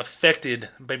people affected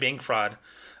by bank fraud.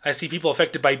 I see people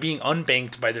affected by being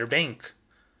unbanked by their bank.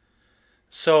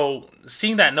 So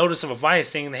seeing that notice of advice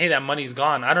saying, hey, that money's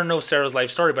gone. I don't know Sarah's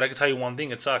life story, but I can tell you one thing.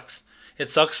 It sucks.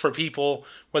 It sucks for people,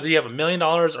 whether you have $1 million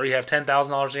or you have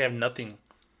 $10,000 or you have nothing.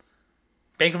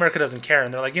 Bank of America doesn't care.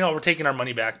 And they're like, we're taking our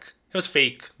money back. It was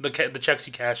fake. The checks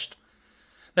you cashed.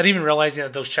 Not even realizing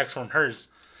that those checks weren't hers.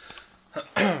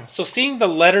 So seeing the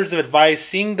letters of advice,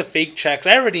 seeing the fake checks,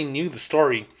 I already knew the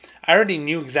story. I already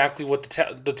knew exactly what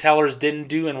the tellers didn't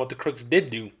do and what the crooks did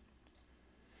do.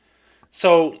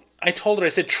 So I told her, I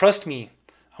said, trust me,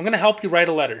 I'm gonna help you write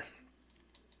a letter.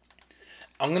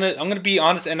 I'm gonna be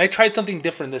honest, and I tried something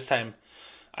different this time.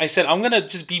 I said I'm gonna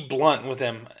just be blunt with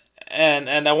him,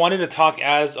 and I wanted to talk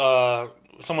as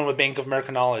someone with Bank of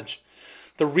America knowledge.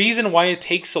 The reason why it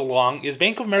takes so long is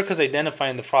Bank of America is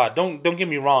identifying the fraud. Don't get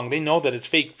me wrong. They know that it's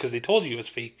fake because they told you it's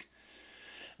fake.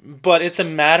 But it's a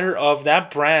matter of that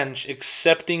branch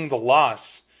accepting the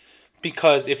loss.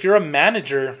 Because if you're a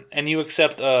manager and you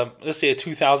accept, let's say, a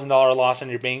 $2,000 loss on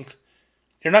your bank,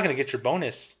 you're not going to get your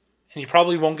bonus. And you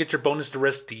probably won't get your bonus the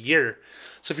rest of the year.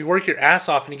 So if you work your ass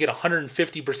off and you get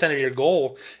 150% of your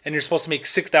goal and you're supposed to make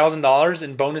 $6,000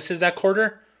 in bonuses that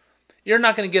quarter, you're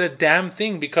not going to get a damn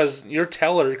thing because your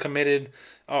teller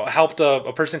helped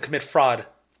a person commit fraud.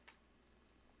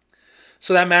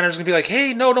 So that manager's going to be like,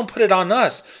 hey, no, don't put it on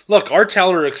us. Look, our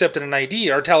teller accepted an ID.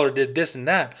 Our teller did this and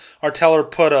that. Our teller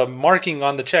put a marking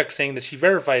on the check saying that she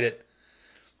verified it.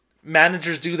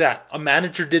 Managers do that. A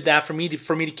manager did that for me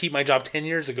to keep my job 10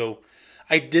 years ago.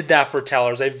 I did that for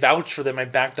tellers. I vouched for them. I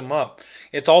backed them up.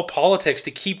 It's all politics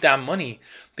to keep that money.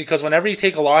 Because whenever you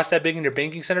take a loss that big in your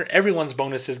banking center, everyone's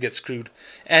bonuses get screwed.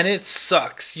 And it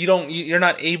sucks. You're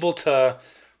not able to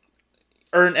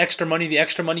earn extra money, the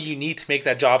extra money you need to make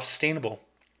that job sustainable.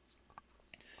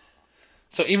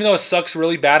 So even though it sucks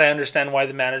really bad, I understand why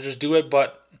the managers do it,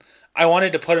 but I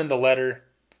wanted to put in the letter.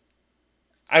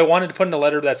 I wanted to put in the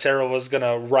letter that Sarah was going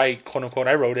to write, quote unquote,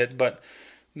 I wrote it, but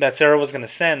that Sarah was going to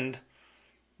send,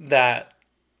 that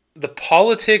the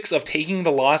politics of taking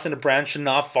the loss in a branch should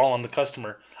not fall on the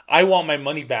customer. I want my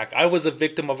money back. I was a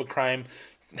victim of a crime.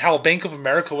 Hell, Bank of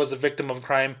America was a victim of a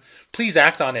crime. Please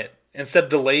act on it. Instead of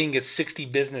delaying it 60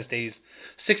 business days.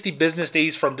 60 business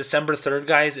days from December 3rd,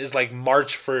 guys, is like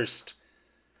March 1st.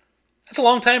 That's a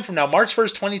long time from now. March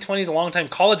 1st, 2020 is a long time.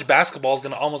 College basketball is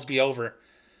going to almost be over.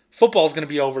 Football is going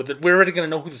to be over. We're already going to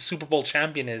know who the Super Bowl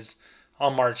champion is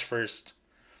on March 1st.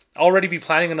 I'll already be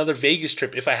planning another Vegas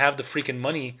trip if I have the freaking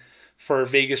money for a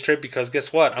Vegas trip, because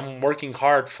guess what? I'm working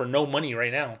hard for no money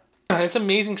right now. It's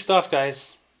amazing stuff,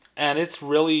 guys. And it's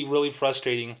really, really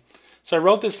frustrating. So I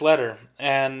wrote this letter,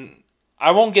 and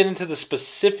I won't get into the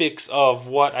specifics of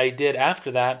what I did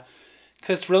after that,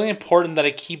 because it's really important that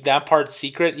I keep that part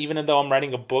secret, even though I'm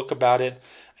writing a book about it.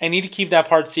 I need to keep that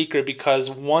part secret, because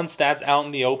once that's out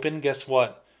in the open, guess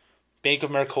what? Bank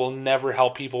of America will never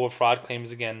help people with fraud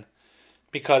claims again.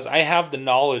 Because I have the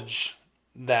knowledge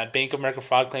that Bank of America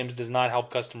fraud claims does not help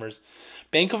customers.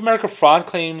 Bank of America fraud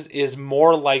claims is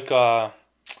more like a...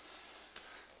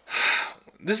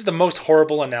 This is the most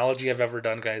horrible analogy I've ever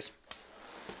done, guys.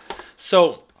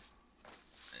 So,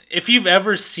 if you've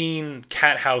ever seen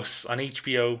Cat House on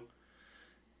HBO,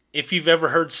 if you've ever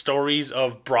heard stories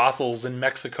of brothels in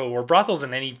Mexico or brothels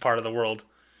in any part of the world,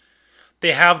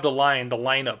 they have the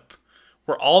lineup,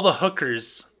 where all the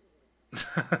hookers...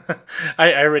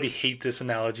 I already hate this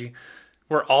analogy.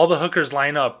 Where all the hookers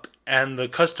line up and the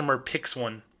customer picks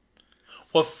one.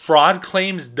 What fraud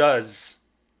claims does...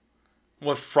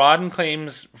 What fraud and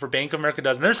claims for Bank of America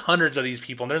does, and there's hundreds of these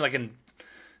people, and they're like in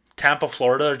Tampa,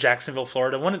 Florida, or Jacksonville,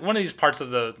 Florida, one of these parts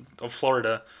of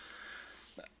Florida.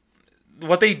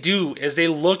 What they do is they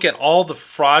look at all the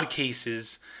fraud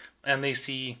cases, and they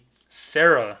see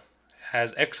Sarah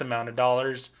has X amount of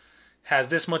dollars, has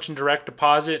this much in direct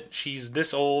deposit, she's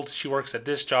this old, she works at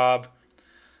this job.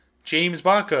 James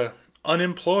Baca,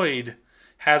 unemployed,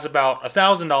 has about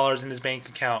 $1,000 in his bank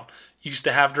account. Used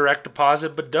to have direct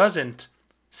deposit but doesn't.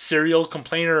 Serial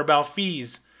complainer about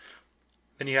fees.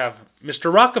 Then you have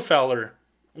Mr. Rockefeller,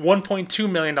 $1.2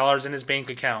 million in his bank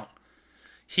account.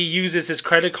 He uses his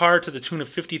credit card to the tune of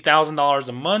 $50,000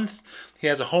 a month. He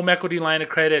has a home equity line of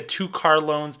credit, 2 car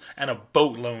loans, and a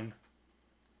boat loan.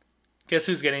 Guess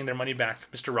who's getting their money back?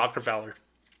 Mr. Rockefeller.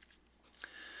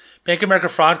 Bank of America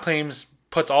fraud claims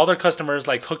puts all their customers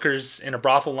like hookers in a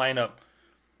brothel lineup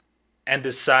and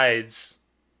decides,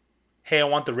 hey, I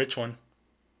want the rich one.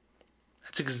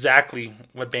 That's exactly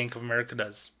what Bank of America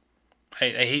does. I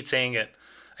hate saying it.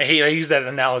 I use that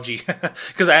analogy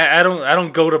because I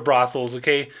don't go to brothels,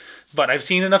 okay? But I've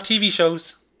seen enough TV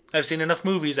shows. I've seen enough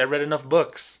movies. I read enough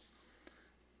books.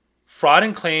 Fraud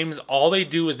and claims, all they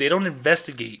do is they don't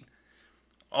investigate.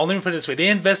 Let me put it this way. They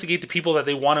investigate the people that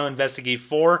they want to investigate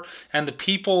for, and the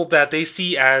people that they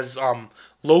see as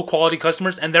low quality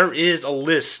customers. And there is a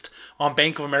list on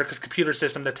Bank of America's computer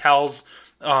system that tells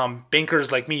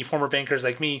bankers like me, former bankers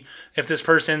like me, if this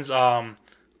person's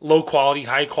low quality,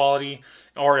 high quality,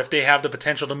 or if they have the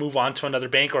potential to move on to another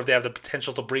bank, or if they have the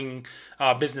potential to bring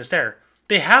business there.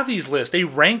 They have these lists. They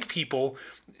rank people.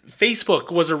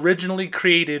 Facebook was originally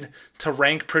created to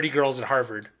rank pretty girls at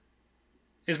Harvard.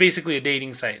 It's basically a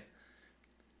dating site.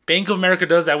 Bank of America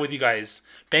does that with you guys.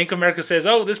 Bank of America says,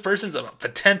 oh, this person's a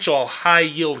potential high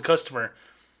yield customer.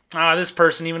 This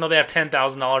person, even though they have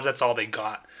 $10,000, that's all they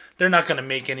got. They're not going to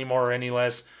make any more or any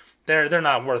less. They're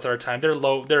not worth our time. They're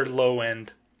low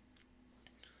end.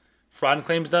 Fraud and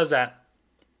Claims does that.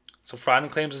 So Fraud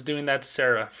and Claims is doing that to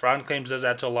Sarah. Fraud and Claims does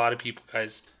that to a lot of people,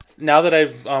 guys. Now that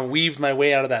I've weaved my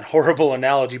way out of that horrible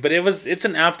analogy, but it's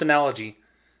an apt analogy.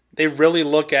 They really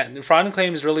look at... Fraud and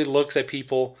Claims really looks at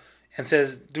people and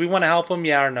says, do we want to help them?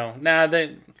 Yeah or no? Nah,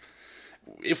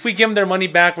 if we give them their money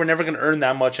back, we're never going to earn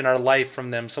that much in our life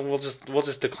from them, so we'll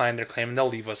just decline their claim and they'll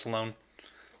leave us alone.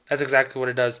 That's exactly what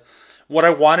it does. What I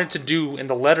wanted to do in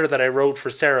the letter that I wrote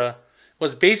for Sarah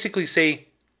was basically say,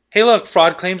 hey, look,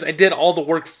 fraud claims, I did all the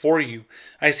work for you.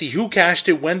 I see who cashed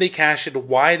it, when they cashed it,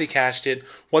 why they cashed it,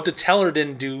 what the teller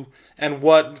didn't do, and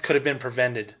what could have been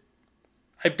prevented.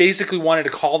 I basically wanted to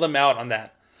call them out on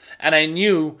that. And I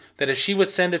knew that if she would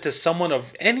send it to someone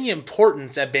of any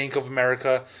importance at Bank of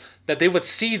America, that they would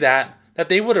see that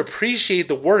they would appreciate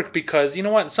the work, because you know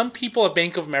what? Some people at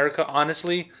Bank of America,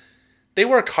 honestly, they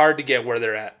work hard to get where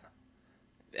they're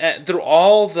at. Through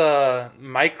all the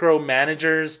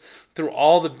micromanagers, through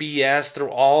all the BS, through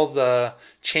all the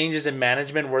changes in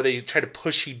management where they try to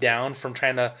push you down from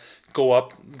trying to go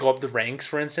up the ranks,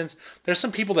 for instance, there's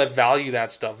some people that value that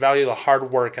stuff, value the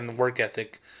hard work and the work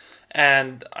ethic.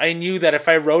 And I knew that if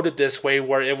I wrote it this way,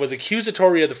 where it was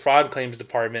accusatory of the fraud claims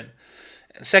department,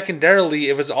 secondarily,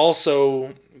 it was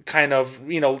also kind of,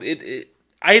 it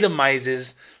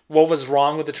itemizes what was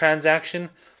wrong with the transaction.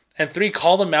 And 3,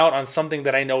 call them out on something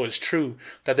that I know is true,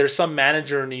 that there's some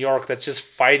manager in New York that's just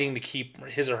fighting to keep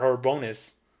his or her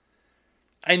bonus.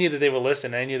 I knew that they would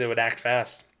listen. I knew they would act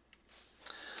fast.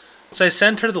 So I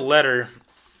sent her the letter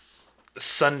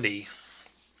Sunday.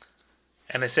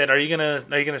 And I said, are you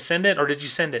gonna send it or did you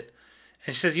send it?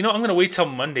 And she says, I'm gonna wait till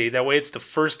Monday. That way it's the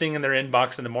first thing in their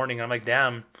inbox in the morning. And I'm like,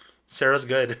 damn, Sarah's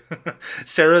good.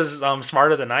 Sarah's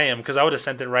smarter than I am because I would have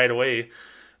sent it right away.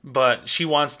 But she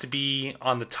wants to be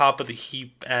on the top of the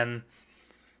heap. And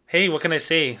hey, what can I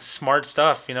say? Smart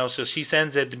stuff. So she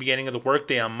sends it at the beginning of the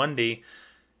workday on Monday.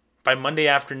 By Monday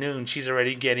afternoon, she's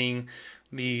already getting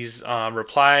these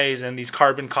replies and these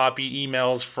carbon copy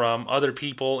emails from other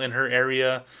people in her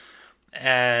area.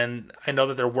 And I know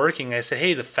that they're working. I said,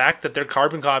 hey, the fact that they're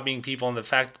carbon copying people and the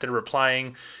fact that they're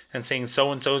replying and saying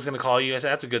so and so is going to call you, I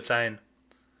said, that's a good sign.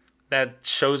 That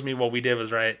shows me what we did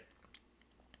was right.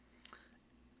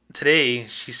 Today,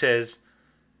 she says,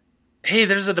 hey,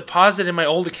 there's a deposit in my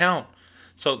old account.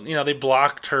 So, they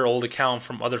blocked her old account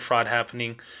from other fraud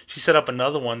happening. She set up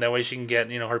another one. That way she can get,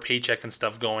 her paycheck and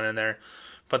stuff going in there.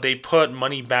 But they put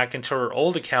money back into her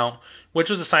old account, which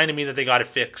was a sign to me that they got it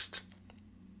fixed.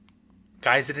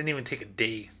 Guys, it didn't even take a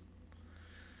day.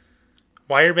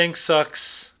 Wirebank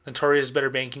sucks. Notorious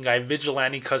Better Banking Guy.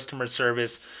 Vigilante customer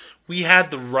service. We had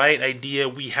the right idea.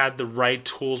 We had the right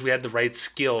tools. We had the right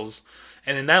skills.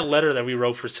 And in that letter that we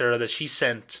wrote for Sarah that she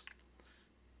sent,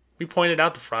 we pointed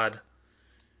out the fraud.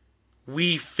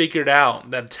 We figured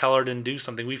out that a teller didn't do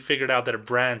something. We figured out that a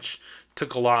branch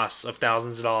took a loss of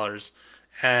thousands of dollars.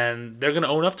 And they're going to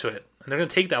own up to it. And they're going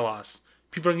to take that loss.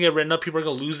 People are going to get written up. People are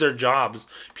going to lose their jobs.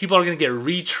 People are going to get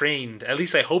retrained. At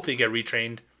least I hope they get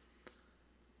retrained.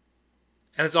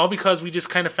 And it's all because we just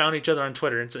kind of found each other on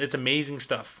Twitter. It's amazing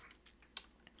stuff.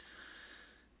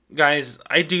 Guys,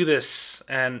 I do this.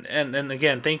 And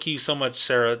again, thank you so much,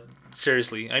 Sarah.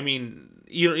 Seriously. I mean,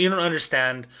 you don't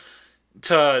understand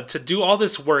to do all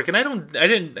this work. And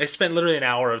I spent literally an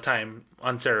hour of time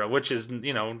on Sarah, which is,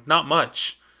 not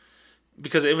much.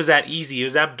 Because it was that easy. It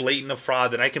was that blatant of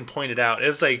fraud that I can point it out.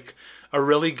 It's like a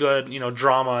really good,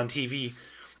 drama on TV.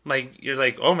 Like, you're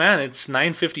like, oh man, it's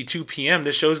 9:52 p.m.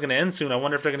 This show's going to end soon. I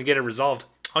wonder if they're going to get it resolved.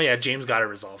 Oh yeah, James got it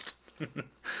resolved.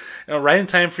 Right in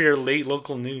time for your late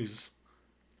local news.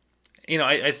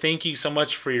 I thank you so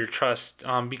much for your trust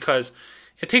because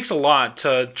it takes a lot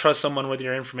to trust someone with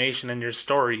your information and your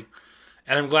story.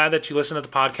 And I'm glad that you listened to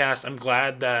the podcast. I'm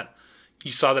glad that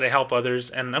you saw that I help others.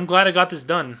 And I'm glad I got this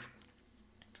done.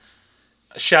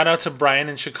 Shout out to Brian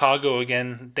in Chicago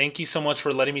again. Thank you so much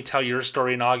for letting me tell your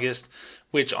story in August,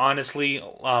 which honestly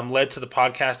led to the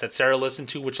podcast that Sarah listened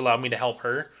to, which allowed me to help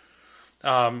her.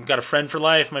 Got a friend for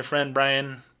life, my friend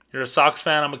Brian. You're a Sox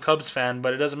fan, I'm a Cubs fan,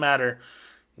 but it doesn't matter.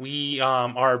 We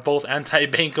are both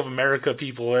anti-Bank of America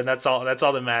people, and that's all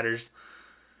that matters.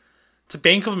 To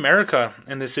Bank of America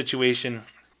in this situation,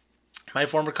 my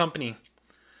former company.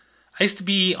 I used to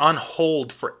be on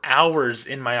hold for hours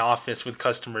in my office with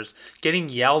customers, getting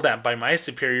yelled at by my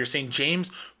superior saying,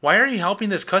 James, why are you helping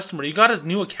this customer? You got a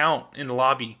new account in the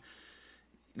lobby.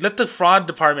 Let the fraud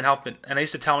department help it. And I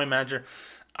used to tell my manager,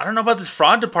 I don't know about this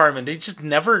fraud department. They just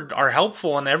never are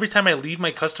helpful. And every time I leave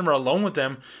my customer alone with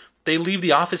them, they leave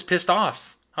the office pissed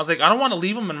off. I was like, I don't want to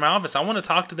leave them in my office. I want to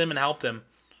talk to them and help them.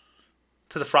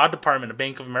 To the fraud department of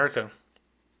Bank of America.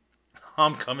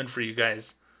 I'm coming for you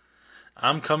guys.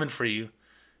 I'm coming for you.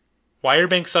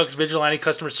 Wirebank sucks. Vigilante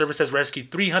customer service has rescued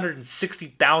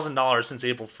 $360,000 since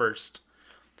April 1st.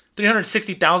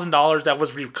 $360,000 that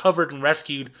was recovered and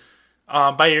rescued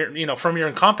by your, from your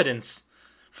incompetence,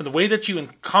 from the way that you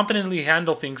incompetently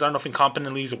handle things. I don't know if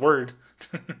incompetently is a word.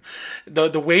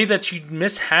 the way that you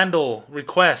mishandle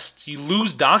requests, you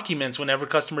lose documents whenever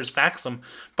customers fax them.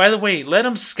 By the way, let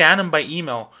them scan them by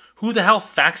email. Who the hell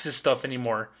faxes stuff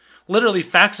anymore? Literally,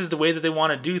 fax is the way that they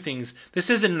want to do things. This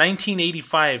isn't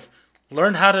 1985.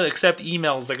 Learn how to accept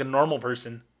emails like a normal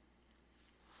person.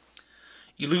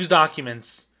 You lose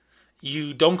documents.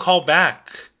 You don't call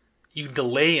back. You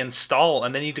delay and stall,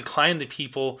 and then you decline the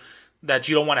people that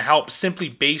you don't want to help simply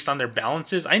based on their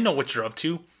balances. I know what you're up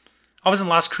to. I was in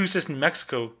Las Cruces, New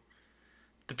Mexico.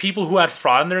 The people who had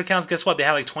fraud in their accounts, guess what? They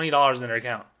had like $20 in their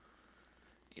account.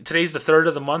 Today's the 3rd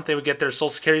of the month. They would get their Social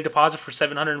Security deposit for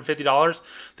 $750.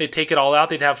 They'd take it all out.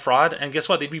 They'd have fraud. And guess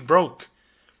what? They'd be broke.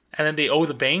 And then they owe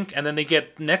the bank. And then they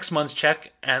get next month's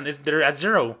check. And they're at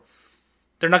zero.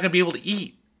 They're not going to be able to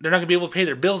eat. They're not going to be able to pay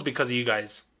their bills because of you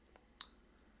guys.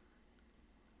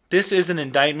 This is an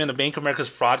indictment of Bank of America's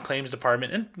fraud claims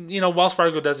department. And, Wells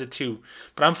Fargo does it too.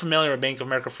 But I'm familiar with Bank of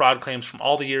America fraud claims from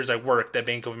all the years I worked at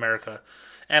Bank of America.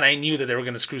 And I knew that they were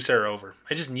going to screw Sarah over.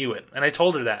 I just knew it. And I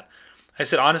told her that. I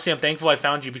said, honestly, I'm thankful I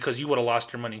found you because you would have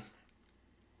lost your money.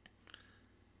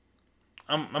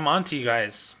 I'm on to you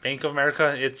guys. Bank of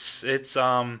America, it's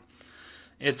on.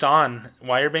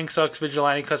 Wirebank sucks.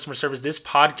 Vigilante customer service. This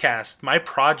podcast, my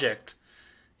project,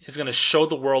 is gonna show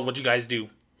the world what you guys do.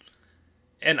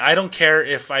 And I don't care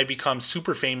if I become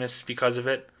super famous because of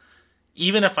it.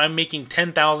 Even if I'm making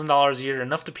 $10,000 a year,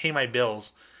 enough to pay my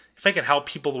bills, if I can help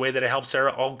people the way that I help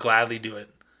Sarah, I'll gladly do it.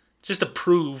 Just to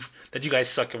prove that you guys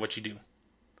suck at what you do.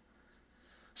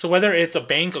 So whether it's a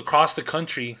bank across the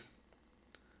country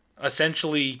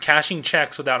essentially cashing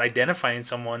checks without identifying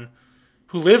someone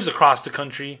who lives across the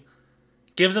country,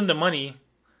 gives them the money,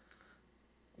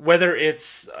 whether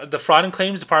it's the Fraud and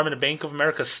Claims Department of Bank of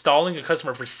America stalling a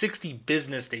customer for 60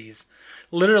 business days,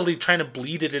 literally trying to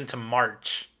bleed it into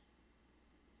March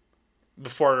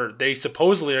before they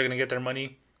supposedly are going to get their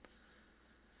money,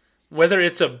 whether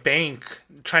it's a bank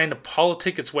trying to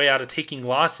politic its way out of taking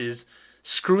losses,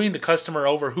 screwing the customer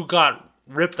over who got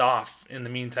ripped off in the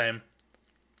meantime,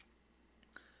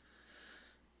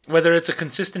 whether it's a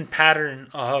consistent pattern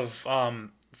of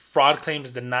fraud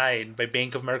claims denied by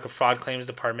Bank of America Fraud Claims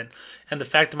Department, and the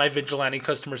fact that my Vigilante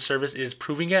customer service is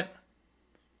proving it,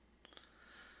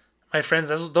 my friends,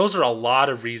 those are a lot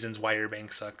of reasons why your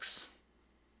bank sucks.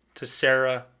 To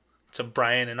Sarah, to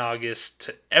Brian and August,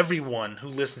 to everyone who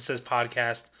listens to this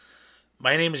podcast,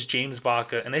 my name is James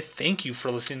Baca, and I thank you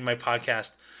for listening to my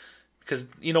podcast. Because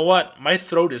you know what? My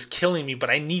throat is killing me, but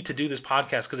I need to do this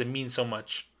podcast because it means so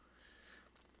much.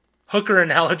 Hooker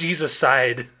analogies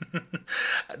aside,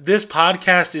 this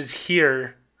podcast is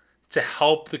here to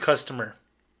help the customer.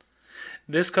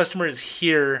 This customer is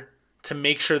here to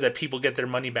make sure that people get their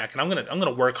money back, and I'm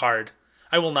gonna work hard.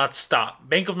 I will not stop.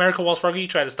 Bank of America, Wells Fargo, you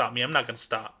try to stop me, I'm not gonna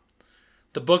stop.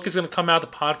 The book is gonna come out. The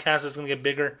podcast is gonna get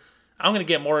bigger. I'm gonna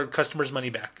get more customers' money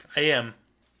back. I am.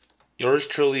 Yours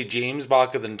truly, James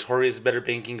Baca, the notorious Better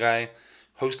Banking Guy,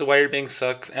 host of Why Your Bank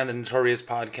Sucks and the Notorious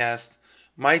Podcast.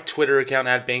 My Twitter account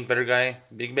at BankBetterGuy.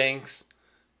 Big banks,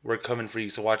 we're coming for you,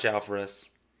 so watch out for us.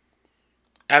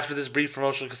 After this brief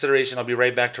promotional consideration, I'll be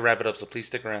right back to wrap it up, so please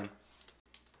stick around.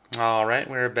 Alright,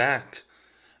 we're back.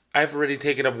 I've already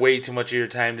taken up way too much of your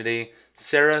time today.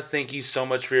 Sarah, thank you so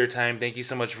much for your time. Thank you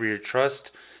so much for your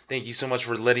trust. Thank you so much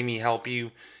for letting me help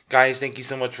you. Guys, thank you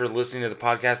so much for listening to the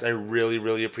podcast. I really,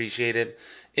 really appreciate it.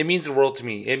 It means the world to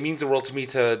me. It means the world to me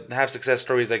to have success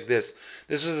stories like this.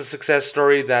 This was a success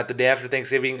story that the day after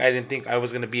Thanksgiving, I didn't think I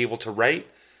was going to be able to write.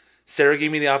 Sarah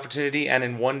gave me the opportunity, and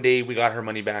in one day, we got her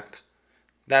money back.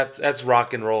 That's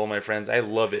rock and roll, my friends. I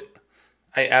love it.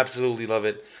 I absolutely love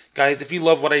it. Guys, if you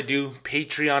love what I do,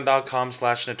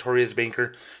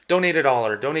 patreon.com/notoriousbanker. Donate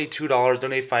 $1, donate $2,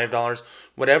 donate $5.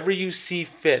 Whatever you see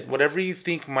fit, whatever you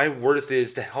think my worth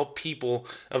is to help people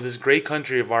of this great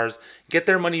country of ours get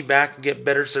their money back and get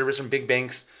better service from big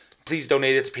banks, please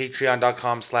donate it to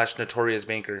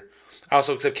patreon.com/notoriousbanker. I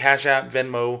also accept Cash App,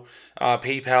 Venmo,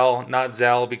 PayPal, not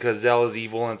Zelle, because Zelle is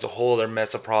evil and it's a whole other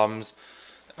mess of problems.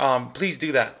 Please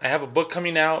do that. I have a book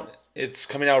coming out. It's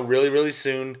coming out really, really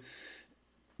soon.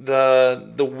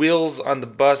 The wheels on the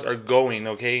bus are going,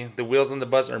 okay? The wheels on the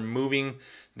bus are moving.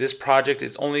 This project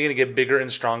is only going to get bigger and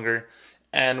stronger.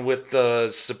 And with the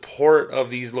support of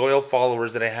these loyal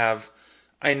followers that I have,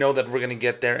 I know that we're going to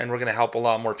get there and we're going to help a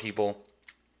lot more people.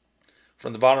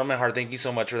 From the bottom of my heart, thank you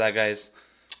so much for that, guys.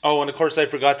 Oh, and of course I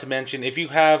forgot to mention, if you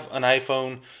have an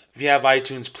iPhone, if you have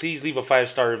iTunes, please leave a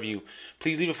 5-star review.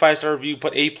 Please leave a 5-star review,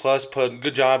 put A+, put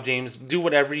good job, James. Do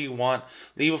whatever you want.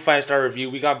 Leave a 5-star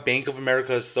review. We got Bank of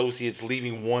America associates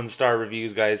leaving 1-star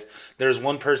reviews, guys. There's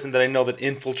one person that I know that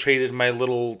infiltrated my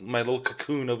little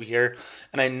cocoon over here,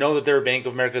 and I know that they're Bank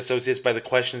of America associates by the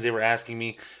questions they were asking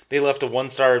me. They left a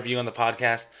 1-star review on the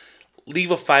podcast.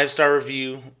 Leave a 5-star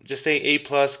review. Just say A+,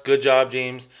 good job,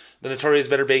 James. The Notorious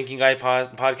Better Banking Guy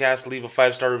podcast, leave a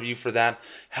 5-star review for that.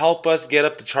 Help us get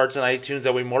up the charts on iTunes.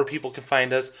 That way more people can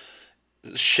find us.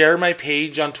 Share my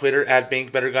page on Twitter at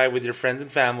BankBetterGuy with your friends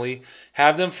and family.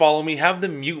 Have them follow me. Have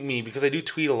them mute me because I do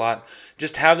tweet a lot.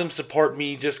 Just have them support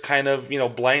me just kind of,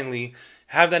 blindly.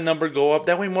 Have that number go up.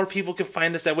 That way more people can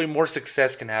find us. That way more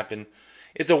success can happen.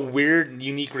 It's a weird,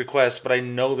 unique request, but I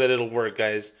know that it'll work,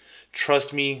 guys.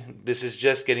 Trust me, this is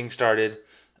just getting started.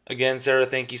 Again, Sarah,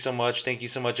 thank you so much. Thank you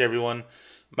so much, everyone.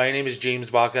 My name is James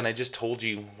Baca, and I just told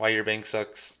you why your bank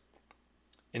sucks.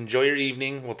 Enjoy your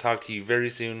evening. We'll talk to you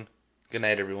very soon. Good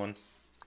night, everyone.